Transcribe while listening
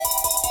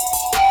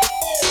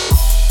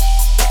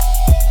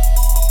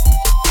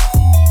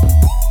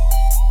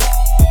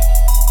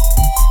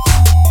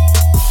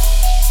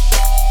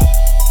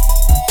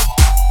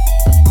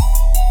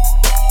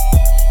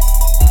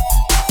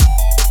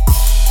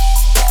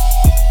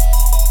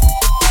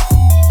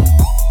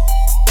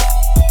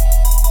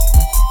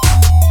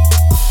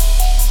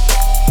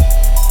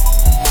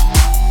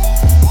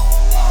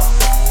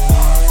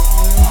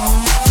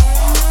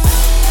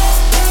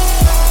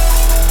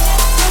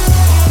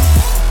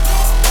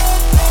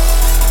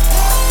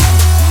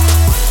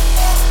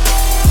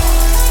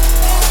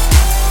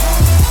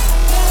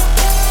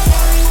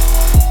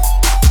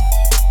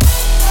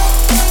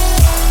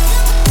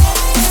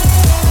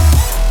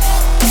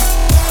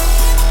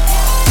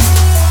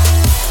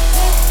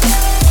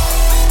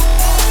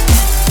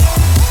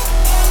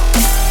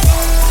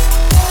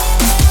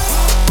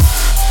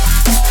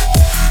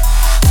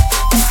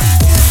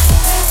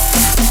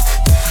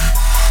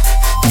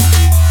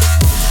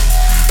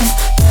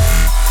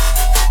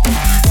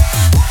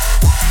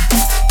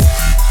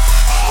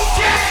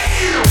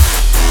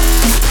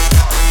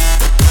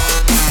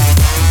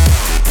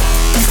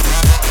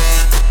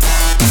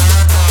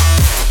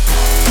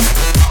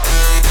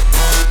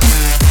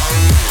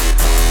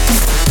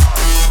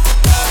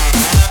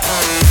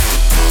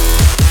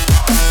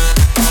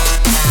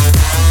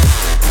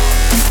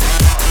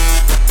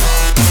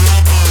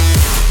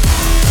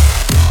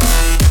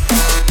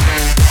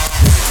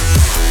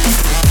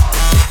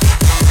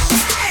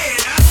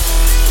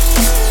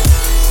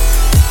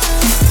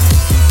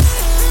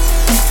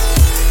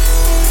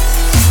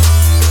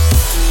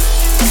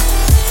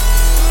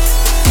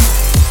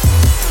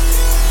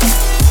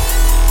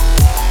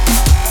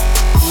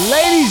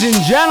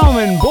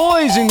gentlemen,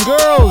 boys and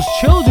girls,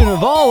 children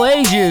of all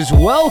ages,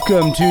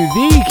 welcome to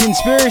the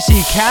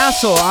Conspiracy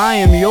Castle. I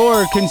am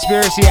your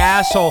conspiracy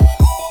asshole.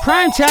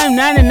 Primetime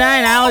 99,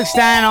 Alex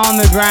Stein on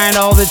the grind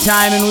all the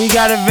time, and we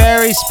got a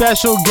very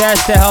special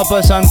guest to help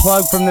us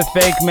unplug from the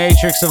fake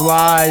matrix of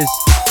lies.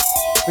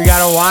 We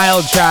got a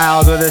wild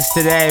child with us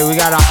today. We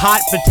got a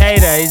hot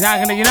potato.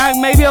 You're not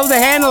maybe able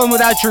to handle him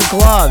without your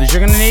gloves.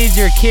 You're gonna need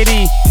your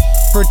kitty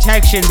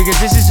protection because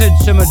this is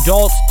some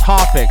adult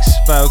topics,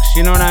 folks.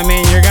 You know what I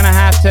mean? You're gonna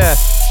have to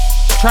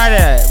try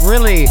to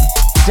really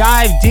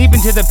dive deep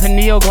into the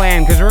pineal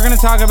gland because we're gonna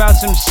talk about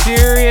some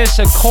serious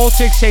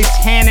occultic,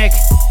 satanic,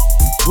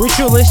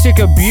 ritualistic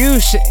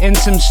abuse and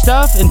some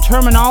stuff and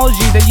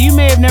terminology that you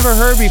may have never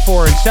heard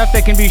before and stuff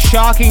that can be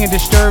shocking and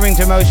disturbing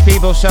to most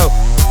people. So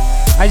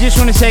I just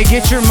want to say,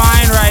 get your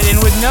mind right. And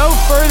with no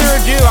further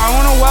ado, I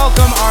want to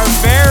welcome our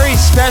very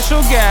special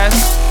guest,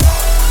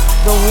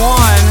 the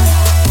one,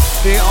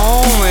 the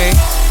only,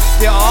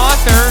 the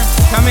author,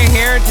 coming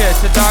here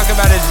to talk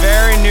about his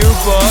very new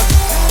book.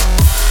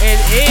 It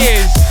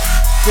is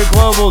The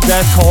Global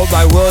Death Cult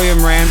by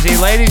William Ramsey.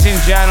 Ladies and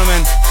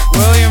gentlemen,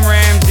 William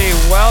Ramsey,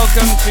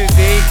 welcome to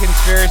the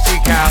Conspiracy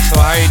Castle.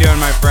 How are you doing,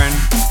 my friend?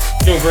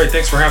 Doing great.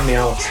 Thanks for having me,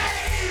 Alex.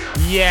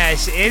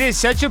 Yes, it is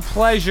such a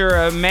pleasure.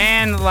 A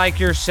man like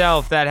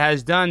yourself that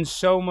has done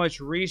so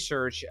much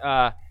research.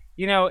 How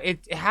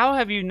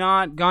have you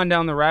not gone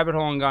down the rabbit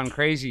hole and gone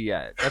crazy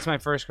yet? That's my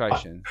first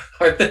question.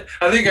 I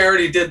think I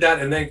already did that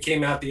and then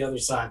came out the other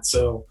side.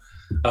 So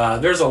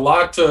there's a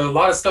lot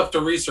of stuff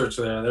to research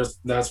there.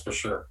 That's for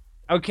sure.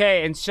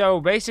 Okay, and so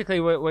basically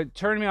what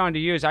turned me on to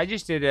you is I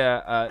just did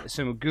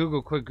some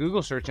quick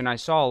Google search, and I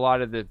saw a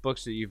lot of the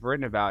books that you've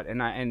written about.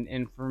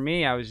 And for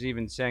me, I was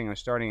even saying, I was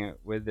starting it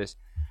with this.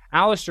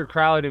 Aleister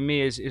Crowley to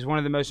me is one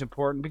of the most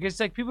important because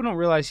like people don't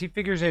realize he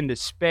figures into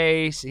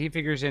space, he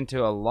figures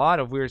into a lot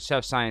of weird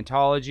stuff,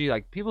 Scientology.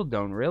 Like people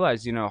don't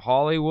realize,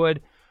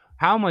 Hollywood,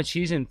 how much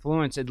he's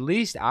influenced at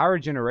least our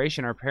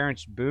generation, our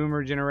parents'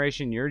 boomer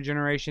generation, your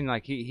generation.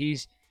 Like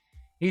he's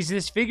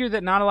this figure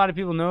that not a lot of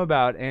people know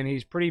about, and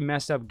he's a pretty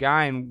messed up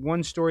guy. And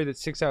one story that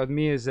sticks out with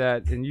me is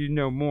that, and you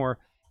know more,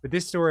 but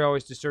this story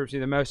always disturbs me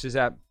the most, is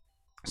that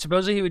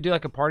supposedly he would do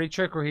like a party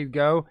trick where he'd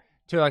go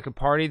to like a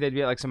party, they'd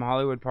be at like some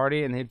Hollywood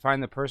party, and he'd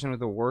find the person with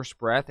the worst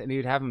breath, and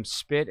he'd have him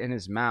spit in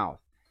his mouth,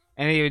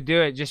 and he would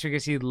do it just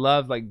because he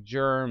loved like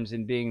germs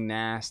and being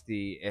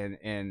nasty,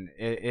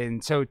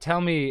 and so tell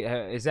me,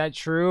 is that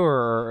true,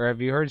 or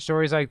have you heard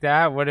stories like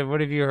that? What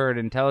have you heard?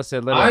 And tell us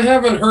a little. I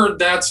haven't heard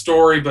that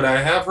story, but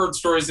I have heard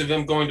stories of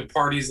him going to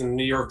parties in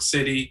New York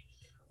City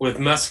with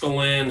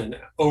mescaline and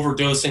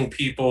overdosing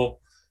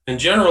people, and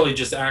generally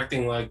just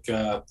acting like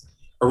a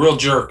real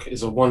jerk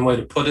is one way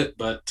to put it.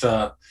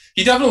 But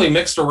he definitely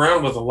mixed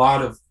around with a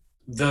lot of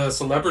the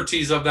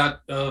celebrities of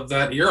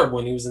that era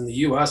when he was in the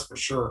U.S. for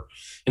sure,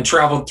 and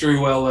traveled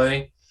through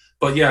L.A.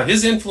 But yeah,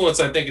 his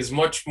influence I think is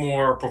much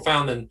more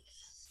profound than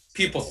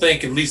people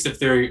think, at least if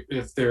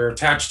they're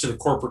attached to the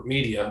corporate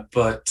media.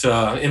 But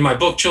in my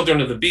book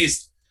Children of the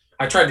Beast,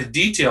 I tried to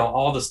detail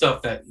all the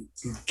stuff that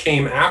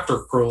came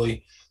after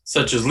Crowley,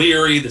 such as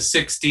Leary, the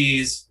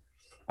 '60s,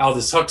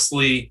 Aldous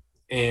Huxley,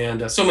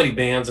 and so many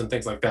bands and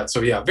things like that.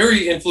 So yeah,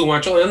 very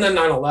influential. And then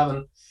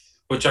 9/11,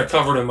 which I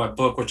covered in my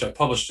book, which I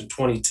published in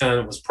 2010.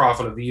 It was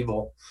Prophet of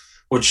Evil,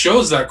 which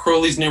shows that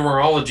Crowley's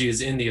numerology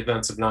is in the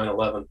events of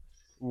 9/11.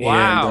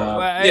 Wow.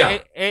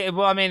 And,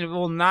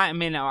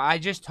 I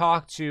just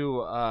talked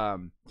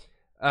to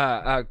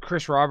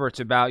Chris Roberts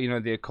about,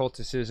 the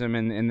occulticism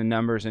and the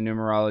numbers and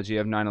numerology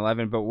of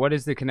 9/11. But what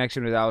is the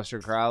connection with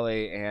Aleister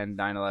Crowley and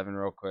 9/11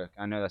 real quick?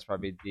 I know that's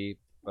probably deep.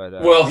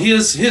 But, well,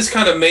 his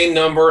kind of main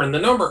number and the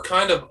number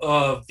kind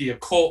of the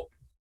occult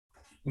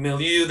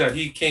milieu that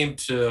he came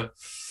to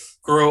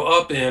grow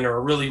up in or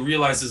really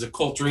realize his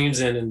occult dreams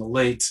in the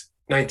late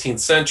 19th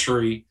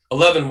century,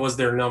 11 was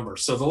their number.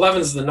 So the 11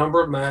 is the number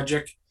of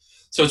magic.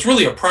 So it's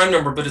really a prime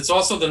number, but it's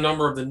also the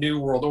number of the New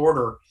World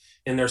Order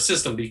in their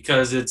system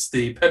because it's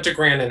the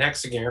pentagram and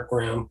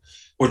hexagram,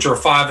 which are a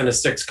 5 and a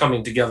 6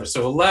 coming together.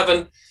 So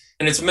 11,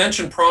 and it's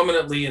mentioned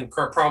prominently in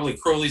probably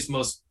Crowley's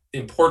most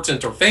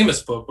important or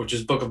famous book, which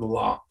is Book of the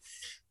Law.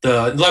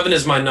 The 11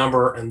 is my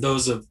number, and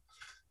those of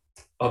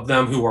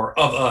them who are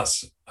of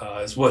us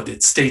is what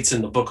it states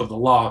in the Book of the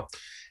Law.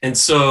 And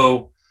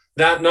so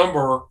that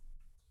number,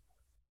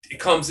 it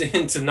comes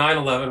into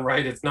 9/11,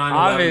 right? It's 9/11.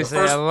 Obviously,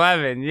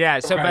 11, yeah.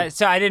 So, right.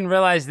 So I didn't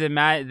realize the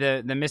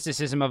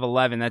mysticism of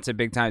 11. That's a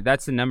big time.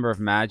 That's the number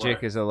of magic,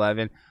 right. Is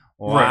 11.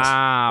 Wow.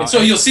 Right. And so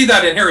you'll see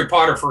that in Harry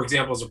Potter, for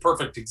example, is a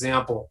perfect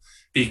example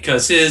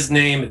because his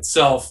name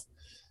itself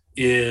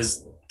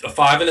is a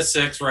 5 and a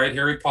 6, right?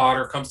 Harry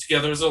Potter comes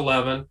together as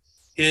 11.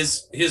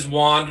 His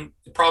wand,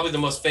 probably the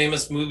most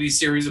famous movie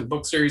series and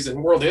book series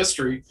in world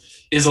history,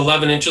 is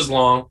 11 inches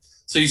long.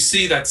 So you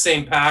see that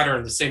same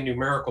pattern, the same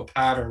numerical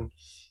pattern.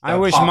 I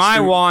wish my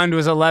wand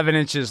was 11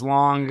 inches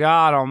long.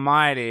 God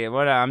Almighty!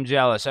 I'm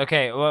jealous.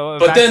 Okay,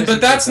 but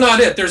that's not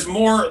it. There's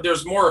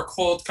more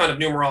occult kind of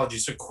numerology.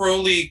 So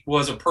Crowley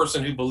was a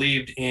person who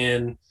believed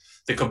in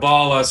the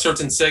Kabbalah,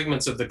 certain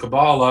segments of the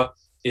Kabbalah,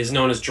 is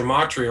known as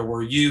gematria,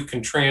 where you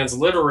can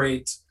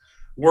transliterate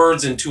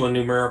words into a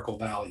numerical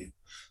value.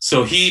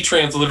 So he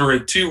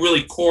transliterated two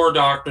really core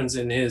doctrines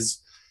in his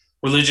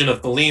religion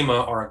of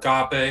Thelema are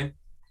agape,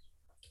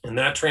 and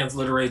that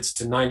transliterates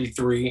to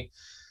 93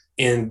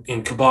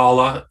 in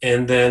Kabbalah,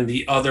 and then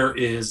the other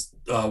is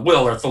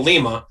will or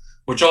Thelema,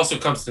 which also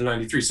comes to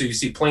 93. So you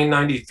see plane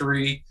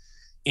 93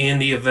 in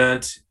the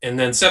event, and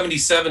then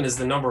 77 is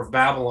the number of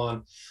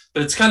Babylon,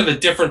 but it's kind of a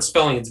different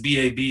spelling. It's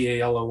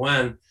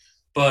Babalon,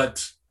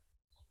 but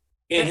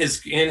in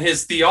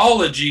his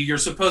theology, you're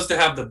supposed to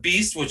have the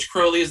beast, which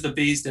Crowley is the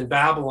beast, and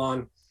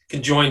Babylon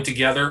can join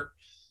together,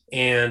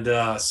 and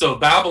so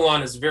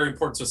Babylon is very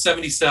important. So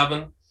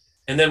 77.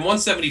 And then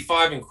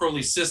 175 in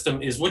Crowley's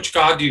system is which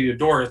God do you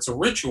adore? It's a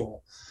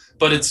ritual,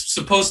 but it's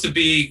supposed to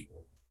be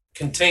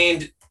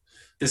contained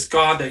this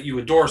God that you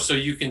adore. So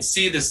you can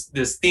see this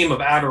theme of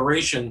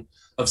adoration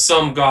of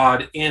some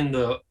God in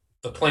the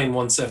plane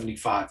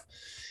 175.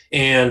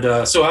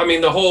 And so, I mean,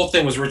 the whole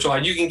thing was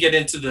ritualized. You can get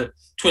into the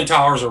Twin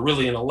Towers are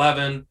really an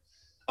 11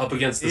 up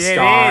against the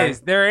sky.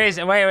 There is.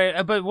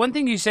 Wait. But one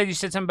thing you said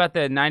something about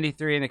the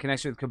 93 and the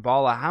connection with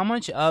Kabbalah. How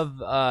much of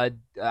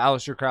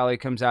Aleister Crowley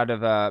comes out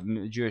of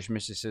Jewish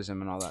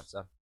mysticism and all that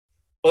stuff?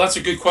 Well, that's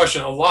a good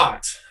question. A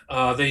lot.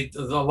 A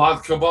lot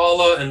of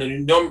Kabbalah and the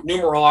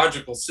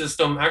numerological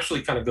system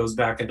actually kind of goes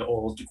back into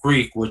Old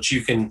Greek, which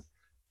you can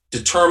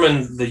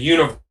determine the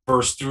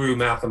universe through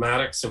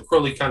mathematics. So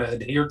Crowley kind of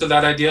adhered to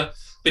that idea,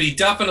 but he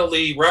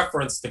definitely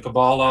referenced the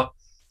Kabbalah,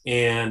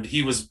 and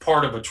he was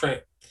part of a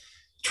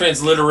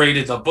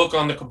transliterated a book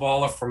on the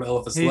Kabbalah from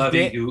Eliphas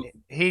Levi.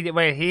 He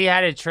would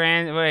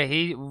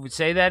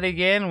say that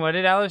again. What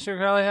did Aleister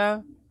Crowley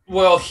have?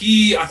 Well,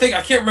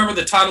 I can't remember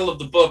the title of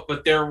the book,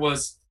 but there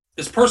was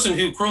this person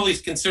who Crowley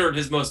considered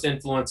his most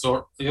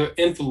influential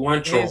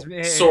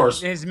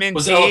source. His mentee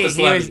was Eliphas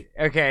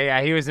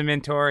Levi. He was the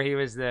mentor. He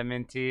was the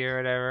mentee or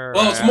whatever.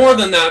 Well, it's more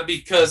than that,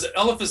 because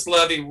Eliphas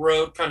Levi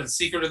wrote kind of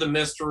Secret of the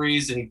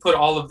Mysteries, and he put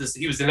all of this.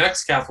 He was an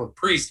ex-Catholic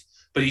priest,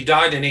 but he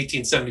died in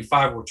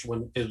 1875,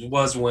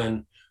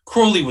 when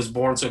Crowley was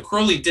born. So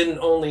Crowley didn't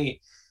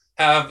only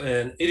have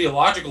an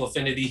ideological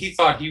affinity, he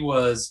thought he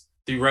was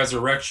the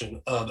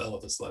resurrection of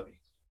Eliphas Levi,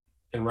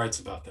 and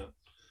writes about that.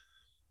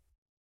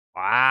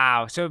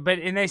 Wow. So,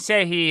 and they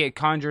say he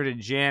conjured a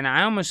jinn.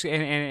 I almost,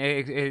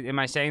 am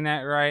I saying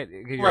that right?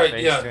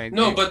 Right, yeah.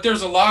 No, but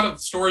there's a lot of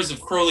stories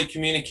of Crowley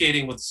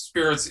communicating with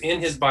spirits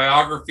in his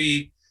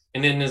biography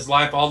and in his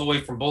life, all the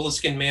way from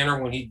Boleskine Manor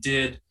when he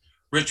did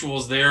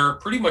rituals there,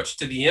 pretty much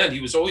to the end.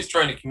 He was always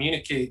trying to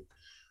communicate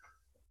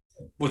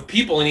with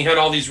people, and he had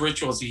all these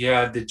rituals. He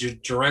had the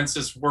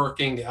Gerensis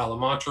working, the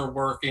Alamantra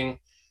working,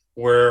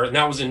 and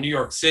that was in New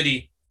York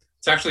City.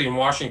 It's actually in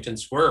Washington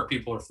Square.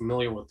 People are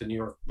familiar with the New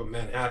York,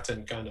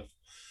 Manhattan kind of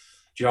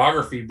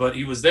geography, but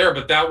he was there.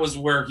 But that was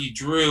where he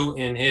drew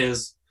in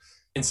his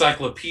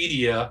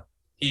encyclopedia.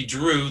 He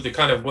drew the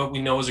kind of what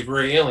we know as a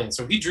gray alien.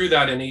 So he drew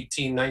that in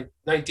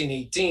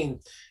 1918.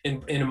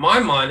 And in my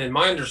mind, in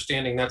my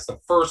understanding, that's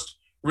the first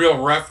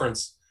real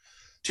reference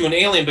to an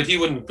alien, but he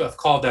wouldn't have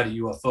called that a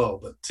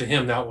UFO. But to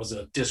him, that was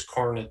a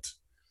discarnate,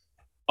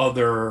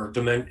 other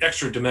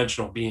extra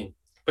dimensional being.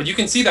 But you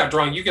can see that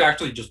drawing. You could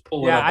actually just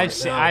pull it up. I've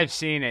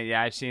seen it.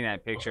 Yeah, I've seen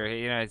that picture.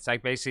 It's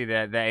like basically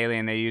the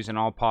alien they use in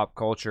all pop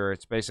culture.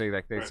 It's basically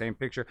like the same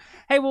picture.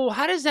 Hey, well,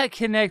 how does that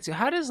connect?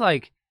 How does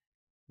like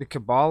the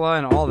Kabbalah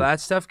and all that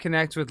stuff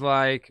connect with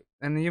like?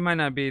 And you might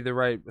not be the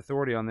right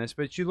authority on this,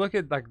 but you look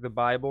at like the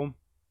Bible.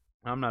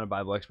 I'm not a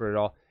Bible expert at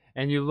all.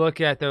 And you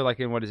look at they're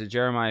like in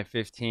Jeremiah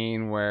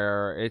 15,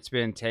 where it's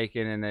been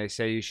taken, and they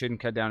say you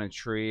shouldn't cut down a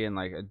tree and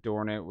like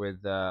adorn it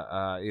with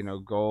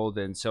gold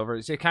and silver.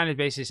 It kind of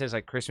basically says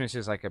like Christmas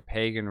is like a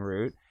pagan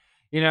root,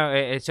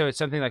 so it's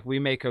something like we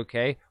make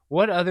okay.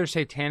 What other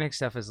satanic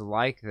stuff is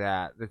like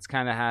that? That's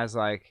kind of has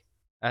like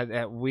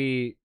that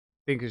we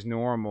think is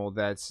normal.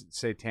 That's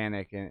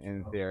satanic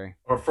in theory,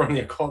 or from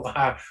the occult.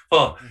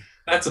 Well,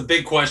 that's a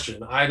big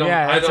question. I don't.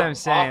 Yeah, that's what I'm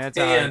saying. That's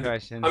a hard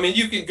question. I mean,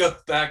 you can go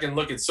back and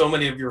look at so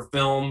many of your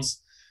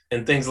films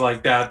and things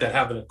like that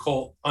have an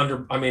occult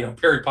under. I mean,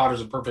 Harry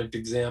Potter's a perfect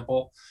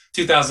example.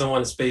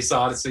 2001: A Space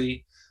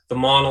Odyssey. The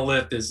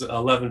monolith is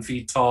 11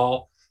 feet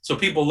tall. So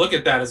people look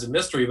at that as a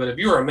mystery. But if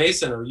you're a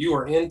Mason or you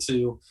are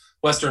into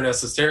Western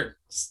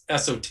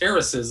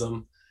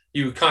esotericism,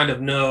 you kind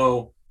of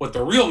know what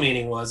the real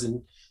meaning was.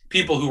 And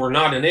people who are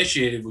not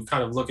initiated would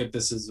kind of look at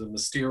this as a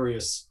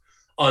mysterious,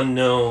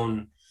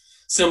 unknown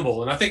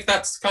symbol. And I think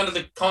that's kind of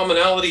the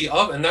commonality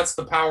of, and that's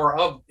the power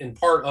of, in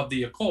part of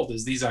the occult,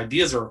 is these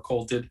ideas are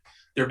occulted.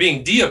 They're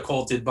being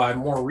de-occulted by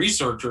more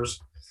researchers,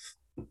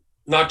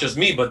 not just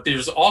me, but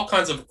there's all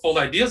kinds of occult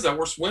ideas that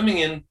we're swimming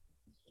in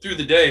through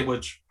the day,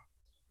 which,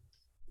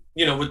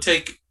 would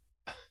take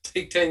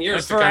 10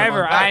 years to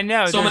forever. Kind of I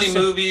know. So many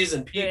movies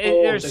and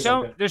people.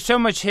 There's so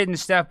much hidden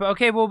stuff. But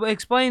okay, well,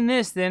 explain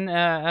this then.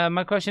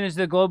 My question is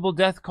the global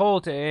death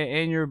cult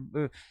in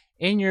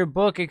in your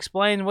book,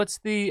 explain what's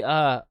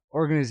the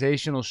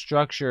organizational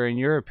structure in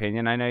your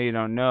opinion. I know you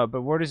don't know,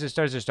 but where does it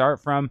start? Does it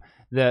start from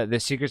the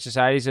secret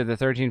societies of the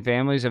 13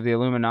 families of the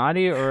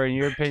Illuminati, or in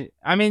your opinion?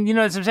 I mean, you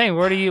know what I'm saying.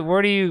 Where do you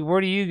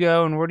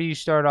go, and where do you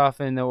start off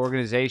in the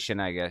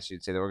organization? I guess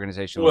you'd say the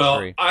organizational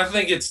tree. I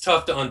think it's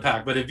tough to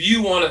unpack, but if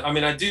you want to, I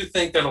mean, I do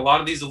think that a lot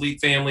of these elite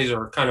families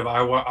are kind of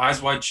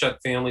eyes wide shut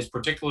families,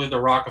 particularly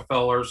the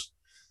Rockefellers,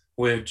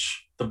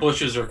 which the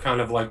Bushes are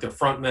kind of like the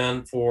front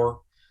men for,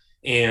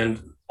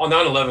 and on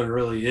 9/11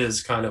 really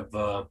is kind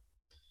of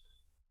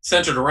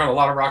centered around a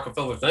lot of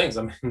Rockefeller things.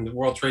 I mean, the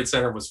World Trade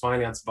Center was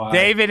financed by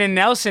David and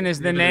Nelson is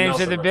the names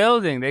of the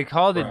building. They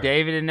called it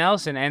David and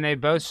Nelson, and they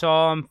both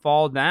saw him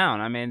fall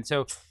down. I mean,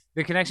 so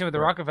the connection with the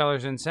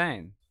Rockefellers is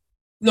insane.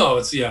 No,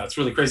 it's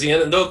really crazy.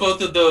 And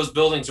both of those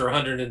buildings are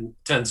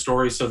 110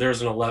 stories, so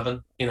there's an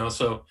 11, you know,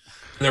 so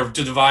they're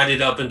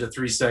divided up into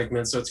 3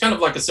 segments. So it's kind of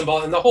like a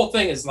symbol, and the whole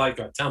thing is like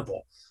a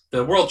temple.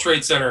 The World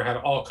Trade Center had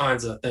all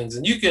kinds of things,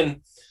 and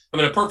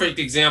a perfect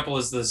example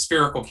is the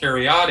spherical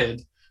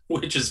caryatid,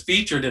 which is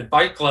featured in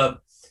Fight Club.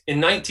 In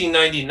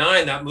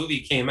 1999, that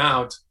movie came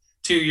out.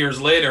 2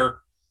 years later,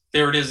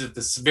 there it is at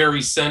the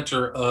very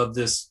center of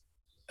this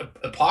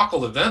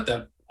epochal event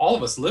that all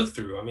of us lived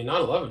through. I mean,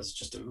 9/11 is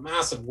just a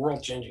massive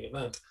world-changing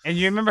event. And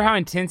you remember how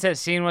intense that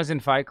scene was in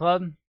Fight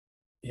Club?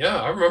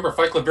 Yeah, I remember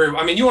Fight Club very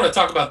well. I mean, you want to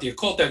talk about the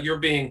occult that you're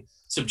being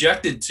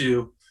subjected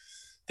to.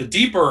 The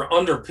deeper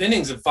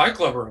underpinnings of Fight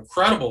Club are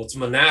incredible. It's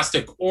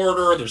monastic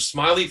order. There's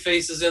smiley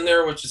faces in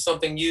there, which is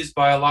something used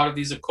by a lot of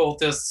these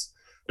occultists.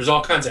 There's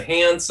all kinds of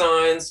hand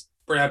signs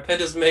Brad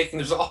Pitt is making.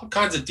 There's all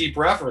kinds of deep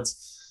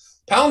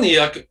reference.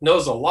 Palahniuk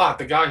knows a lot,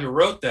 the guy who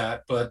wrote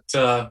that, but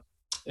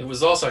it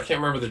was also, I can't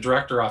remember the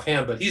director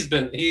offhand, but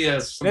he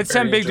has some. That's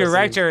some big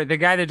director. The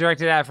guy that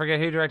directed that, I forget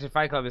who directed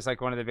Fight Club, is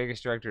like one of the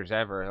biggest directors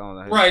ever.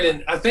 Right,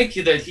 and I think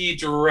that he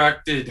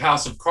directed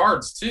House of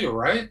Cards too,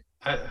 right?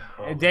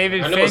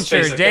 David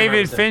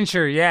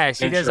Fincher, yes,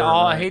 he does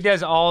all. Right. He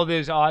does all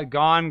those.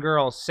 Gone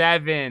Girl,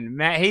 7.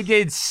 Man, he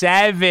did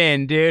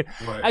 7, dude.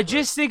 I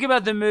just think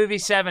about the movie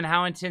 7,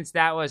 how intense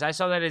that was. I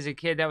saw that as a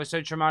kid. That was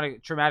so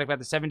traumatic about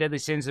the 7 deadly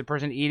sins, the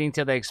person eating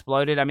till they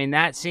exploded. I mean,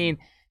 that scene.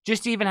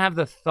 Just to even have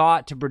the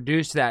thought to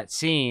produce that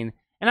scene.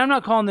 And I'm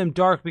not calling them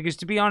dark because,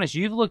 to be honest,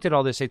 you've looked at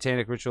all this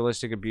satanic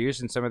ritualistic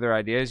abuse and some of their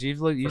ideas. You've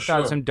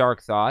thought some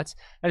dark thoughts.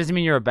 That doesn't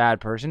mean you're a bad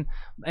person.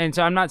 And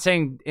so I'm not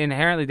saying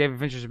inherently David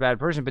Fincher's a bad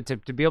person, but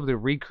to be able to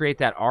recreate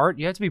that art,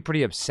 you have to be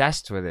pretty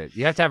obsessed with it.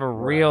 You have to have a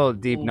real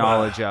deep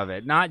knowledge of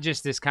it, not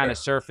just this kind of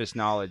surface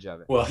knowledge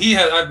of it. Well,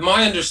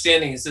 my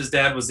understanding is his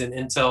dad was in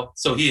Intel,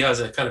 so he has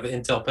a kind of an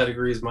Intel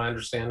pedigree is my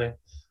understanding.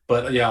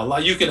 But yeah,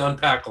 you can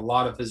unpack a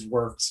lot of his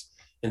works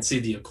and see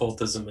the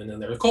occultism in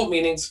there. Occult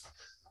meanings,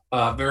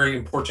 very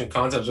important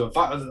concepts.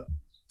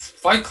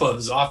 Fight Club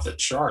is off the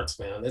charts,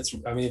 man.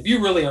 If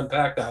you really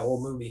unpack that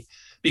whole movie,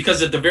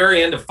 because at the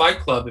very end of Fight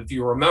Club, if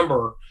you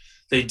remember,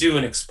 they do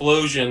an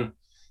explosion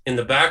in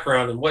the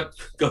background, and what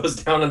goes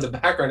down in the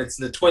background, it's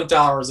the Twin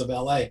Towers of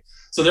LA.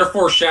 So they're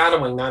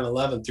foreshadowing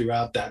 9/11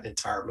 throughout that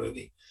entire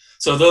movie.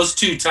 So those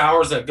 2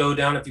 towers that go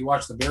down, if you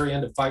watch the very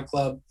end of Fight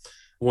Club,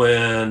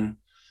 when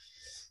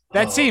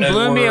that scene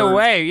blew me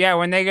away. Yeah,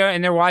 when they go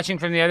and they're watching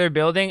from the other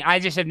building, I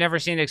just have never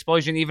seen an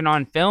explosion even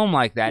on film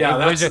like that. Yeah,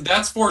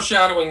 that's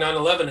foreshadowing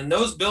 9/11, and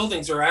those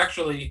buildings are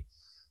actually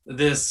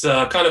this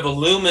kind of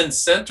illumined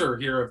center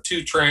here of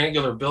 2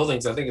 triangular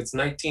buildings. I think it's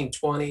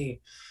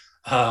 1920.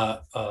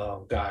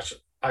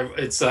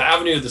 It's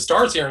Avenue of the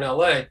Stars here in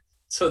LA.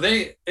 So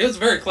it was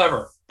very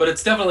clever, but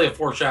it's definitely a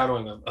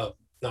foreshadowing of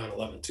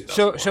 9/11 too.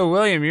 So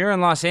William, you're in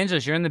Los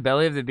Angeles. You're in the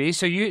belly of the beast.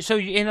 So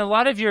in a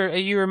lot of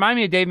you remind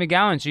me of Dave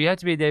McGowan. So you have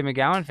to be a Dave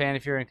McGowan fan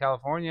if you're in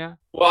California.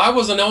 Well, I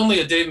wasn't only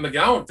a Dave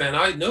McGowan fan.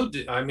 I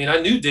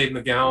knew Dave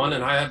McGowan,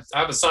 and I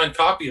have a signed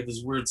copy of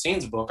his Weird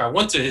Scenes book. I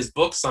went to his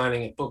book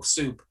signing at Book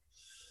Soup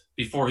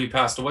before he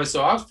passed away.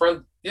 So I was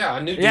friend. Yeah,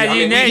 I knew. Yeah,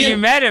 you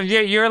met him.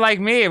 You're like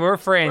me. We're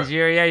friends.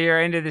 Right.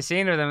 You're into the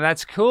scene with him.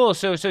 That's cool.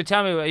 So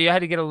tell me, you had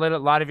to get a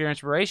lot of your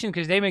inspiration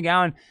because Dave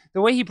McGowan,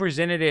 the way he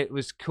presented it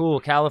was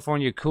cool.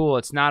 California cool.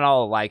 It's not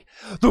all like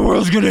the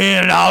world's gonna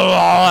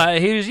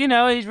end. He was,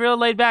 he's real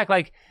laid back.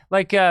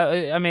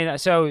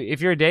 So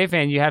if you're a Dave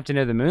fan, you have to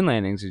know the moon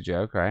landing's a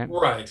joke, right?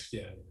 Right.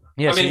 Yeah.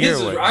 Yeah.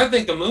 I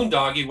think the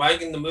Moondoggie,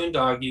 Wagging the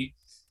Moondoggie,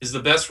 is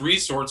the best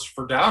resource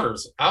for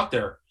doubters out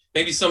there.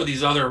 Maybe some of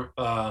these other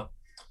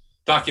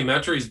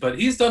documentaries, but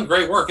he's done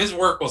great work. His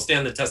work will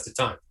stand the test of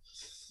time.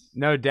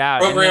 No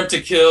doubt. Program to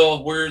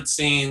Kill, Weird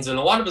Scenes, and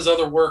a lot of his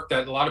other work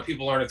that a lot of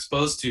people aren't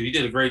exposed to. He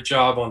did a great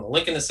job on the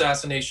Lincoln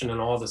assassination and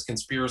all this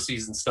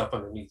conspiracies and stuff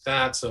underneath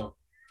that. So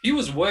he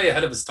was way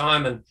ahead of his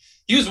time, and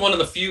he was one of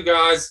the few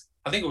guys,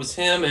 I think it was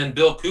him and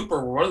Bill Cooper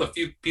were one of the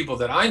few people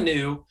that I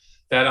knew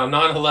that on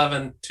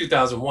 9/11,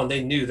 2001,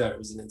 they knew that it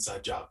was an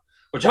inside job.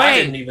 I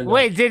didn't even know.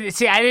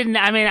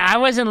 I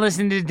wasn't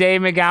listening to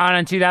Dave McGowan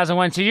in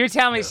 2001. So you're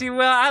telling me,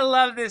 Will, I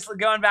love this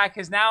going back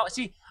because now,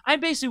 I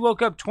basically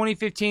woke up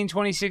 2015,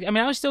 2016. I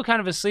mean, I was still kind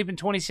of asleep in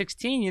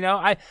 2016, you know.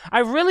 I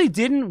really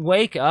didn't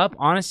wake up,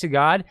 honest to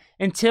God,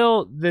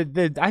 until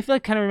I feel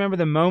like kind of remember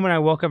the moment I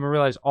woke up and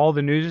realized all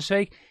the news is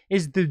fake,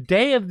 is the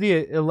day of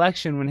the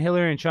election when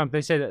Hillary and Trump,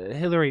 they said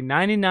Hillary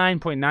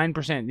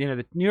 99.9%, you know,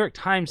 the New York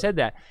Times said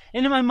that.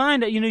 And in my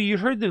mind, you know, you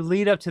heard the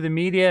lead up to the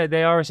media,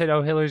 they always said,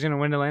 oh, Hillary's going to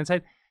win the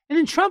landslide. And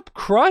then Trump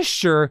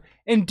crushed her.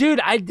 And dude,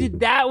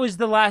 that was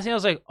the last thing. I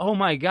was like, oh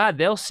my God,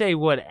 they'll say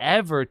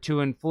whatever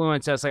to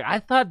influence us. Like, I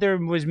thought there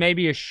was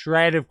maybe a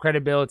shred of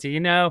credibility, you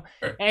know?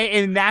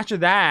 And after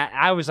that,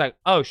 I was like,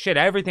 oh shit,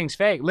 everything's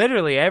fake.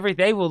 Literally,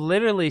 they will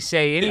literally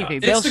say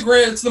anything. Yeah,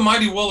 it's the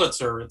mighty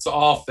Wurlitzer. It's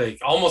all fake.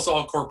 Almost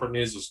all corporate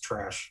news is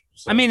trash.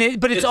 So I mean,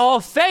 but it's all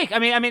fake. I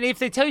mean, if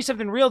they tell you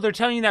something real, they're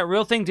telling you that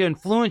real thing to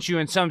influence you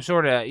in some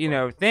sort of, you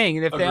know, thing.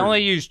 And if they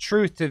only use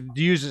truth to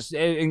use this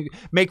and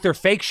make their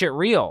fake shit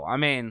real, I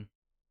mean,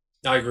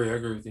 I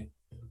agree with you.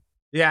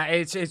 Yeah,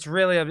 it's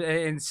really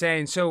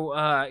insane.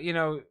 So, you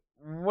know,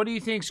 what do you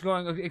think's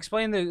going?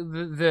 Explain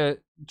the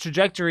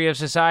trajectory of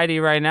society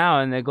right now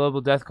and the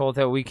global death cult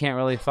that we can't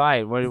really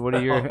fight. What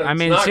are your? I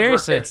mean,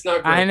 seriously, it's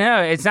not great. I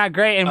know it's not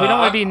great, and we don't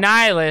want to be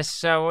nihilists.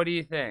 So, what do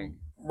you think?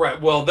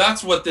 Right. Well,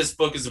 that's what this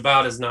book is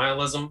about, is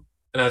nihilism.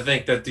 And I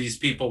think that these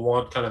people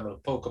want kind of a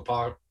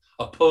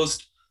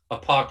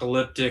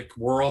post-apocalyptic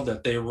world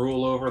that they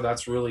rule over.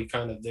 That's really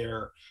kind of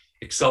their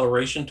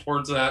acceleration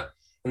towards that.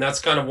 And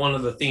that's kind of one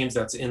of the themes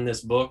that's in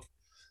this book.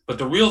 But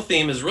the real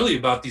theme is really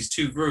about these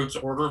two groups,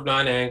 Order of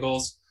Nine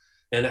Angles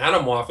and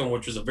Atomwaffen,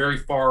 which is a very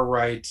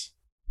far-right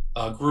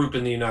group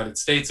in the United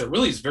States. That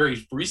really is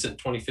very recent,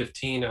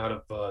 2015, out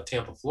of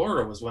Tampa,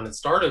 Florida was when it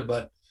started.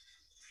 But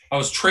I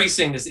was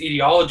tracing this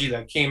ideology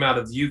that came out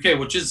of the UK,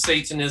 which is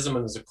Satanism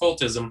and is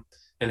occultism,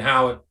 and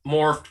how it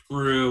morphed,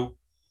 grew,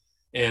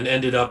 and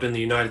ended up in the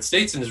United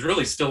States and is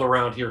really still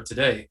around here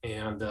today.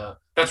 And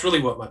that's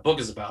really what my book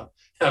is about.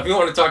 Now, if you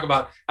want to talk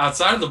about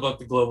outside of the book,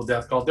 the global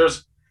death cult, one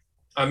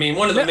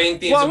of the main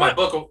themes of my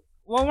book.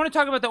 Well, I want to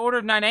talk about the Order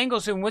of Nine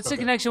Angles, and what's the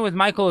connection with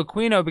Michael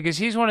Aquino, because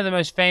he's one of the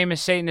most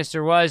famous Satanists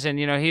there was, and,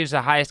 you know, he was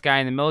the highest guy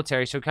in the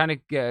military. So kind of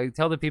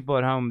tell the people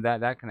at home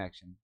that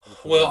connection.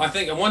 Well, I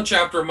think one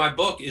chapter of my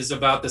book is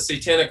about the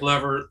satanic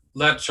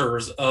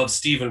letters of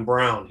Stephen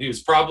Brown. He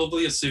was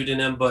probably a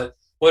pseudonym, but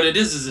what it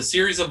is a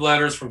series of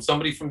letters from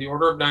somebody from the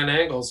Order of Nine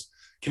Angles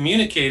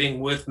communicating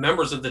with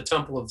members of the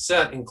Temple of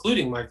Set,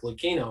 including Michael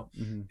Aquino,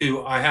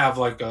 who I have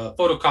like a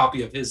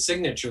photocopy of his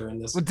signature in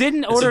this. Well,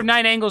 didn't Order of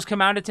Nine Angles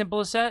come out of Temple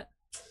of Set?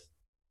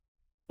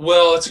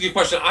 Well, that's a good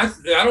question. I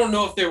don't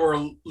know if they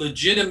were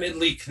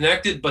legitimately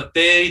connected, but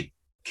they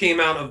came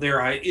out of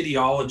their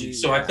ideology. Yeah.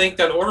 So I think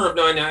that Order of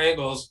Nine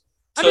Angles.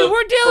 I mean,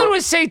 we're dealing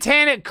with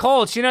satanic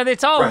cults. You know,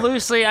 it's all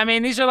loosely. I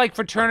mean, these are like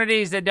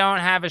fraternities that don't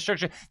have a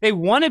structure. They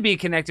want to be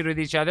connected with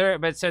each other,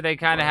 but so they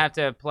kind of have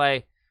to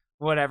play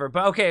whatever.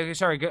 But okay,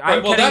 sorry.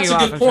 Well, that's a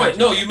good point.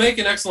 No, you make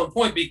an excellent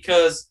point,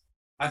 because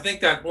I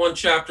think that one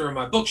chapter in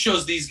my book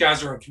shows these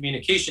guys are in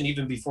communication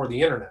even before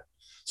the internet.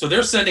 So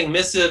they're sending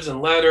missives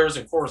and letters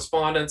and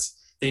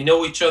correspondence. They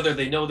know each other.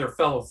 They know their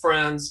fellow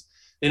friends.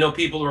 They know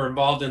people who are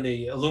involved in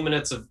the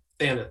Illuminates of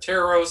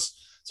Thanateros.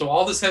 So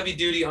all this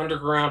heavy-duty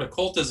underground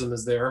occultism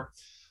is there.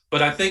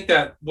 But I think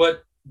that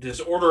what this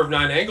Order of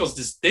Nine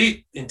Angles,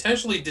 they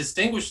intentionally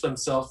distinguish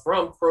themselves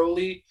from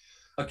Crowley,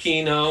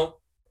 Aquino,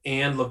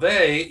 and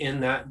LaVey in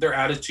that their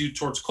attitude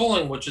towards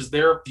culling, which is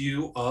their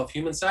view of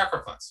human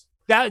sacrifice.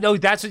 That's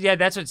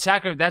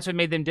what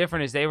made them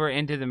different, is they were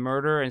into the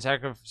murder and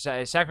sacrifice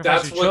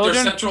of children.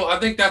 Their central. I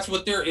think that's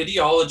what their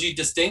ideology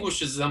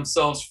distinguishes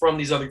themselves from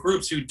these other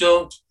groups who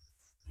don't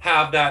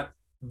have that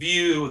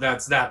view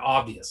that's that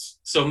obvious.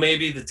 So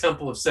maybe the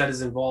Temple of Set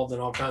is involved in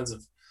all kinds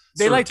of.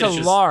 They like to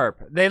LARP.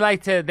 They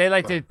like to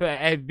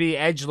be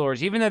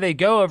edgelords, even though they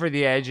go over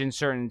the edge in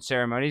certain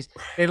ceremonies.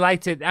 They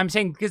like to. I'm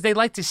saying because they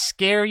like to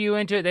scare you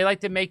into it. They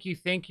like to make you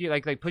think you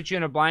like put you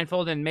in a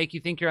blindfold and make you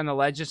think you're on the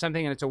ledge of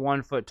something, and it's a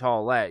 1 foot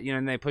tall ledge. You know,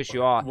 and they push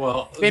you off.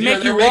 Well, they're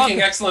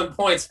making excellent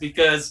points,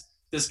 because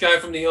this guy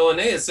from the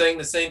ONA is saying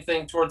the same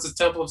thing towards the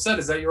Temple of Set.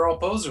 Is that you're all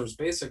posers,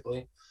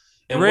 basically,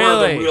 and really?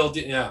 We're the real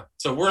deal. Yeah,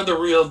 so we're the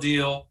real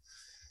deal.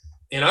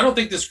 And I don't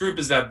think this group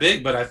is that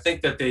big, but I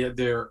think that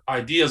their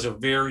ideas are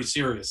very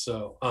serious.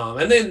 So,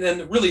 and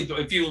then really,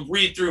 if you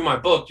read through my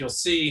book, you'll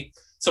see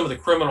some of the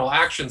criminal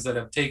actions that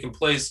have taken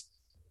place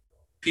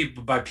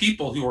by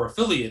people who are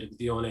affiliated with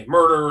the ONA: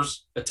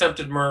 murders,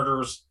 attempted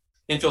murders,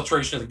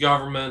 infiltration of the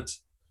government,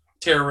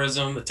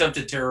 terrorism,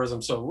 attempted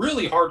terrorism. So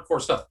really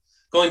hardcore stuff,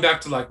 going back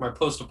to like my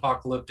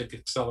post-apocalyptic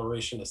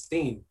accelerationist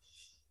theme.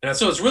 And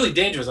so it's really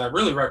dangerous. I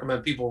really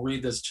recommend people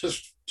read this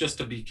just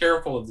to be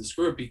careful of this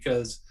group,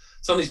 because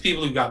some of these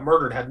people who got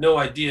murdered had no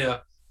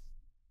idea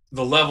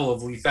the level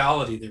of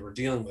lethality they were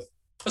dealing with,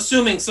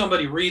 assuming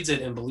somebody reads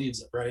it and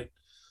believes it, right?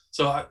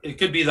 So it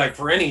could be like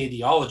for any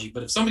ideology,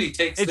 but if somebody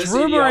takes it's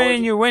rumor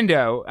in your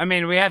window. I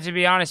mean, we have to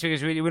be honest,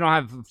 because we don't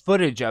have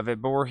footage of it,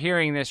 but we're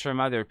hearing this from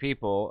other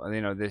people.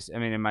 You know, this. I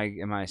mean,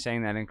 am I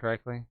saying that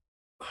incorrectly?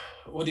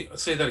 What do you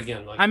say that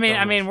again? Like, I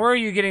mean, where are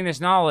you getting this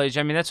knowledge?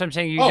 I mean, that's what I'm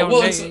saying. You don't.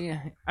 Well, you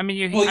can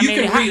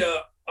read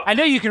I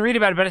know you can read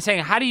about it, but I'm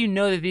saying, how do you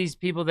know that these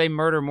people, they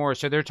murder more?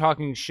 So they're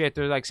talking shit.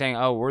 They're like saying,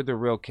 oh, we're the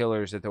real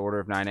killers at the Order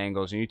of Nine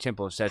Angles, and you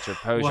Temple of Sets are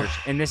posers. Well,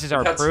 And this is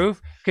our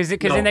proof? Because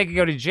then they could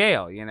go to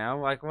jail, you know?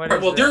 Like, what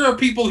is well, there are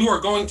people who are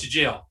going to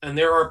jail, and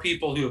there are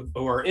people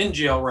who are in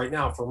jail right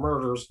now for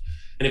murders.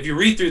 And if you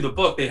read through the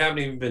book, they haven't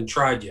even been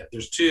tried yet.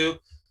 There's two.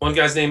 One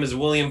guy's name is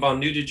William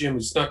von Nudegem, who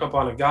snuck up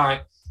on a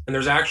guy, and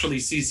there's actually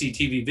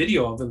CCTV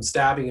video of him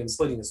stabbing and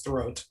slitting his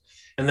throat.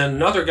 And then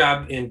another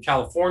guy in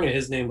California,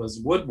 his name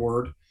was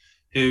Woodward,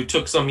 who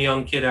took some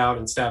young kid out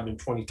and stabbed him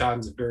 20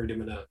 times and buried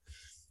him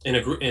in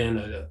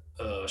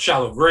a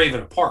shallow grave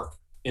in a park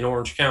in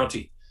Orange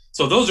County.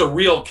 So those are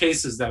real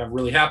cases that have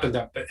really happened.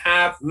 That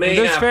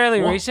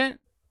fairly recent.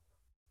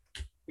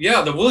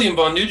 Yeah, the William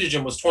von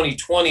Nudegem was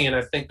 2020, and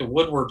I think the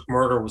Woodward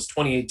murder was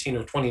 2018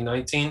 or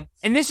 2019.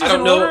 And this is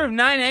an Order of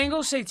Nine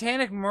Angles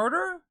satanic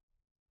murder?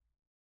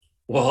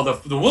 Well,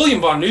 the William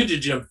von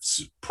Nudegem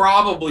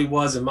probably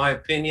was, in my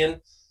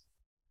opinion,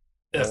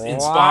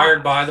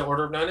 inspired by the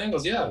Order of Nine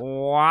Angles. Yeah.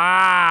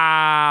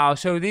 Wow.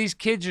 So these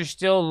kids are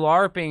still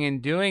LARPing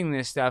and doing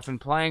this stuff and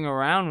playing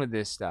around with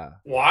this stuff.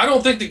 Well, I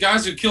don't think the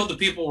guys who killed the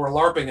people were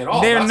LARPing at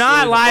all. They're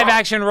not live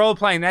action role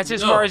playing. That's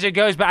as far as it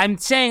goes. But I'm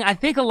saying, I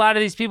think a lot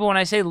of these people, when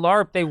I say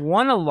LARP, they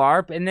want to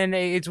LARP, and then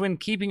it's when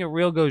keeping it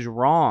real goes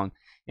wrong.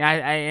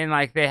 And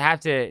like they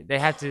have to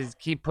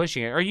keep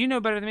pushing it. Or you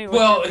know better than me.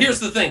 Well, here's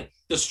the thing.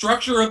 The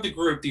structure of the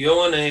group, the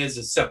ONA, is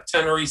a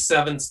septenary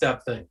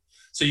 7-step thing.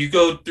 So you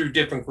go through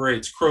different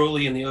grades.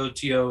 Crowley and the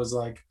OTO is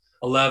like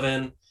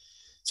 11.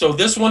 So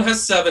this one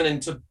has 7,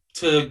 and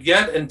to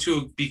get and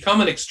to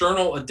become an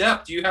external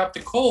adept, you have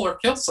to cull or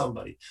kill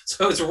somebody.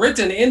 So it's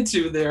written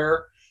into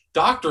their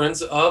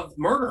doctrines of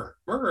murder.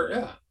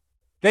 Yeah.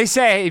 They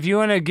say if you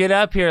want to get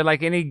up here,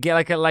 like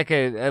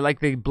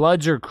the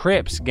Bloods or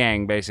Crips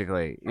gang,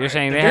 basically. You're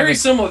saying very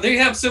similar. They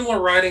have similar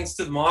writings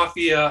to the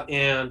mafia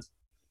and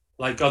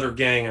like other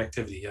gang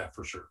activity. Yeah,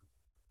 for sure.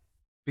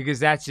 Because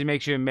that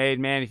makes you a made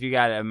man. If you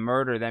got a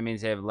murder, that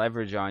means they have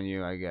leverage on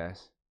you, I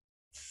guess.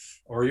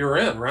 Or you're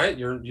in, right?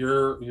 You're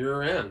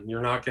in.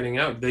 You're not getting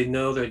out. They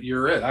know that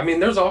you're it. I mean,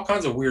 there's all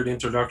kinds of weird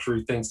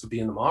introductory things to be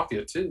in the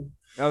mafia too.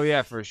 Oh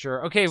yeah, for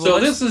sure. Okay, well, so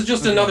this is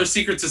just another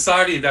secret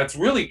society that's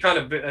really kind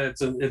of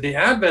the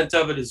advent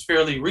of it is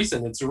fairly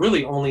recent. It's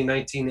really only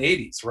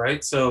 1980s,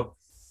 right? So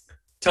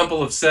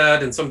Temple of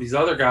Set and some of these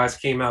other guys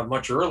came out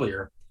much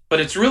earlier. But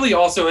it's really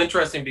also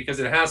interesting because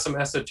it has some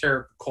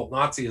esoteric occult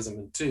Nazism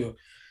in too,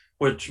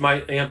 which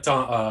Michael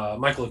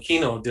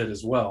Aquino did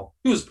as well.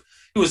 He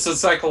was a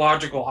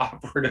psychological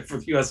operative for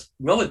the U.S.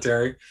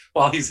 military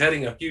while he's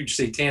heading a huge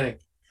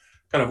satanic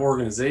kind of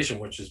organization,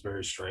 which is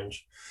very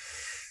strange.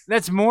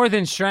 That's more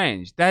than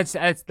strange. That's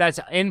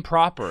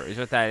improper, is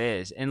what that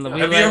is. And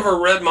have you ever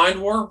read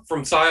Mind War,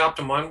 From PsyOp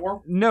to Mind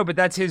War? No, but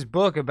that's his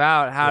book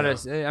about how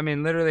to. I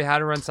mean, literally how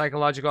to run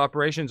psychological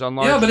operations on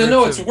large. Yeah, but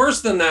no, it's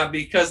worse than that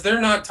because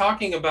they're not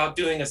talking about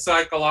doing a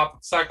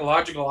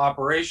psychological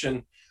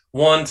operation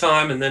one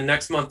time and then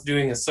next month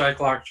doing a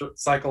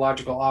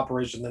psychological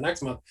operation the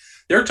next month.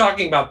 They're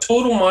talking about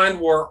total mind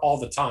war all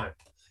the time.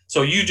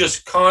 So you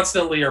just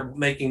constantly are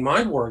making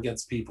mind war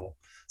against people.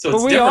 So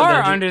but we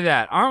are under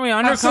that, aren't we?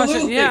 Under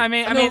absolutely. Yeah,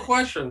 no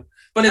question.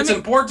 But it's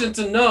important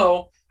to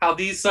know how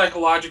these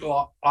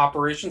psychological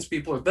operations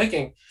people are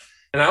thinking.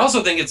 And I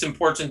also think it's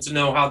important to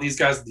know how these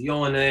guys at the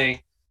ONA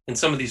and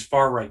some of these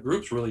far-right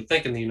groups really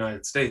think in the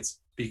United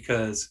States,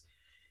 because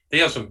they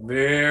have some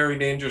very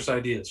dangerous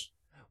ideas.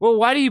 Well,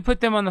 why do you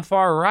put them on the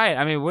far right?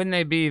 I mean, wouldn't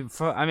they be?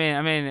 I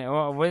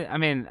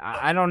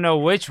don't know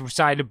which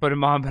side to put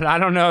them on, but I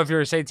don't know if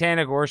you're a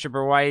satanic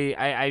worshiper,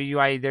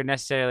 why they're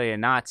necessarily a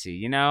Nazi.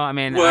 You know, I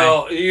mean.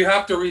 Well, you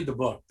have to read the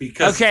book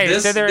because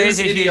so there is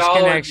a huge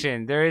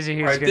connection. There is a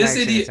huge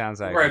connection. It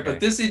sounds like right, but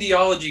this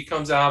ideology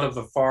comes out of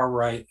the far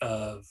right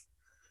of.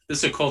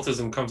 This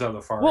occultism comes out of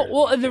the far right.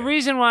 Well, the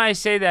reason why I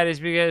say that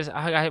is because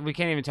we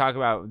can't even talk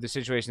about the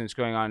situation that's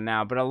going on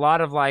now. But a lot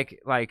of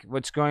like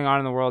what's going on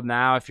in the world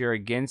now, if you're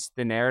against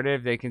the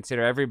narrative, they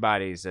consider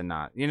everybody's a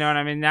not. You know what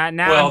I mean? Now.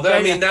 Well,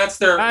 that's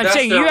their. I'm that's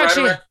saying their you rhetoric.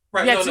 actually.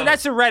 Right, yeah, so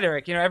that's the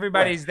rhetoric. You know,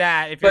 everybody's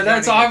that. But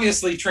that's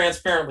obviously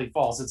transparently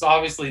false. It's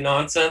obviously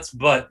nonsense.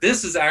 But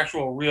this is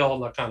actual, real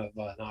kind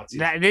of Nazi.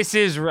 This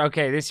is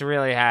okay. This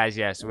really has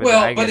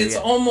but it's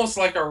almost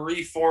like a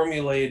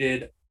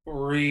reformulated.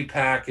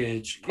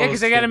 Repackage. Yeah, because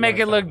they got to make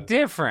it look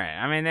different.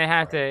 I mean, they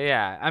have to.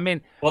 Yeah, I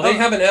mean. Well, they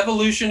have an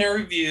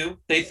evolutionary view.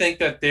 They think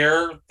that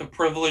they're the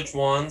privileged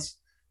ones.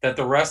 That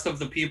the rest of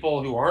the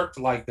people who aren't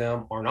like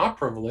them are not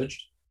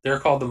privileged. They're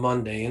called the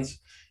mundanes,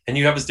 and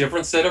you have a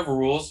different set of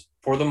rules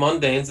for the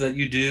mundanes that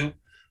you do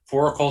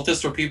for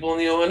occultists or people in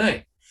the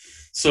ONA.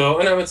 So,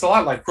 and it's a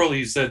lot like Crowley.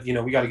 You said,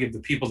 we got to give the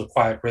people the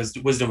quiet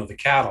wisdom of the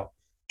cattle.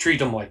 Treat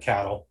them like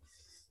cattle.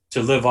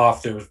 To live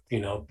off their,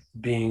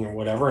 being or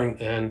whatever,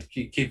 and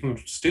keep them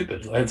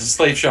stupid. Like the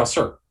slave shall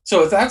serve.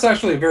 So that's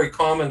actually a very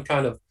common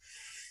kind of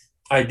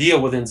idea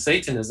within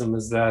Satanism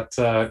is that,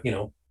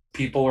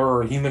 people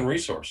are a human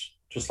resource,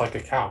 just like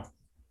a cow.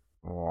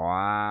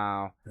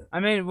 Wow.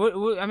 I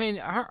mean,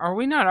 are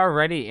we not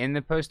already in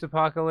the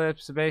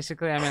post-apocalypse?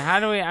 Basically, I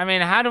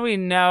mean, how do we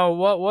know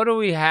what do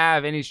we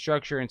have any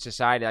structure in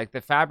society? Like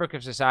the fabric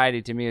of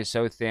society to me is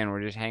so thin.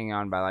 We're just hanging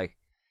on by like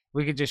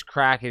we could just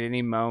crack at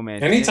any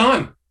moment.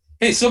 Anytime.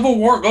 Hey, Civil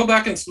War. Go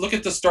back and look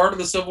at the start of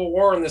the Civil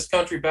War in this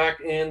country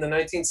back in the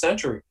 19th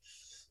century.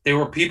 They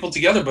were people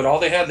together, but all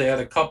they had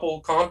a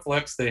couple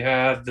conflicts. They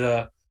had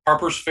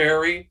Harper's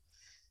Ferry,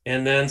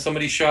 and then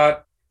somebody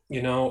shot.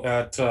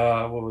 At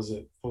what was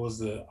it? What was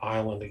the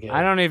island again?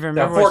 I don't even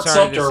remember. Fort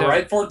Sumter,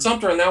 right? Fort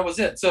Sumter, and that was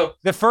it. So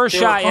the first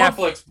shot,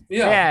 conflicts,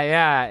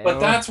 yeah. But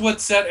that's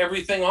what set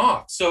everything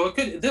off. So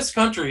this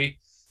country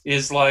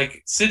is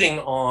like sitting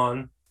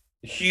on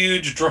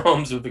huge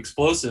drums of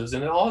explosives,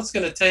 and all it's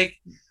going to take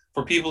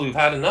for people who've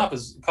had enough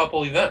is a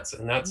couple events,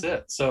 and that's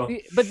it. So,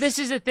 but this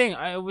is the thing: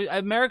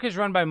 America's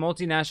run by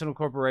multinational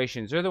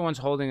corporations. They're the ones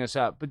holding us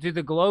up. But do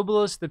the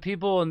globalists, the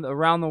people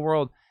around the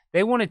world?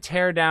 They want to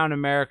tear down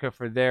America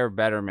for their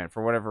betterment,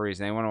 for whatever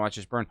reason. They want to watch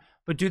us burn.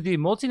 But do the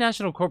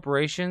multinational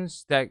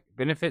corporations that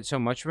benefit so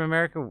much from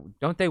America,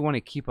 don't they want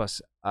to keep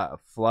us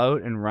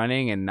afloat and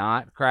running and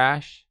not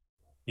crash?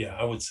 Yeah,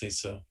 I would say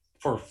so.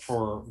 For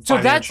so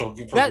financial,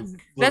 that's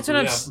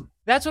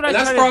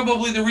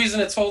probably the reason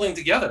it's holding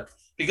together,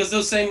 because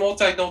those same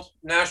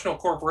multinational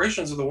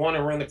corporations are the one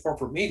who run the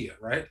corporate media,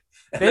 right?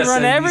 They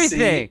run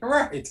everything,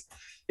 right?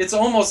 It's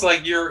almost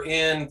like you're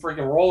in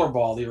freaking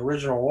Rollerball, the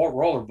original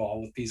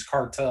Rollerball, with these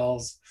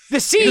cartels. The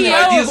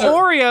CEO of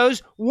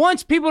Oreos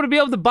wants people to be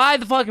able to buy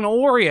the fucking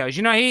Oreos.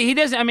 You know, he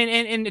doesn't. I mean,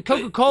 and the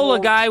Coca-Cola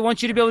guy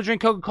wants you to be able to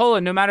drink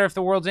Coca-Cola no matter if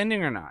the world's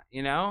ending or not.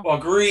 You know.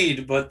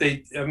 Agreed, but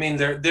they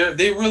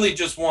really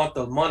just want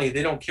the money.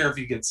 They don't care if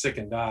you get sick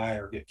and die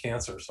or get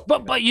cancer or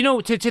something. But you know,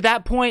 to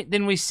that point,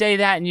 then we say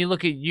that, and you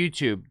look at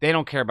YouTube. They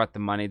don't care about the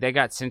money. They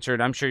got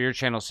censored. I'm sure your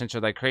channel's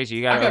censored like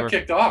crazy. I got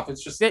kicked off.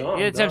 It's just dumb.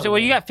 Well,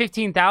 you got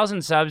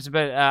 15,000 subs,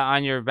 but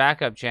on your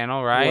backup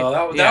channel, right?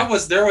 Well, that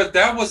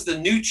was the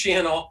new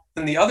channel.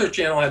 And the other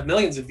channel had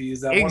millions of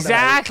views.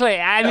 Exactly.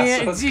 I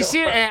mean, do you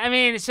see? I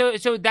mean, so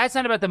that's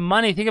not about the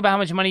money. Think about how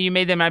much money you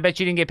made them. I bet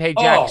you didn't get paid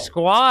jack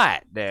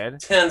squat,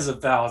 dude. Tens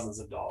of thousands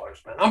of dollars,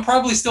 man. I'm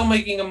probably still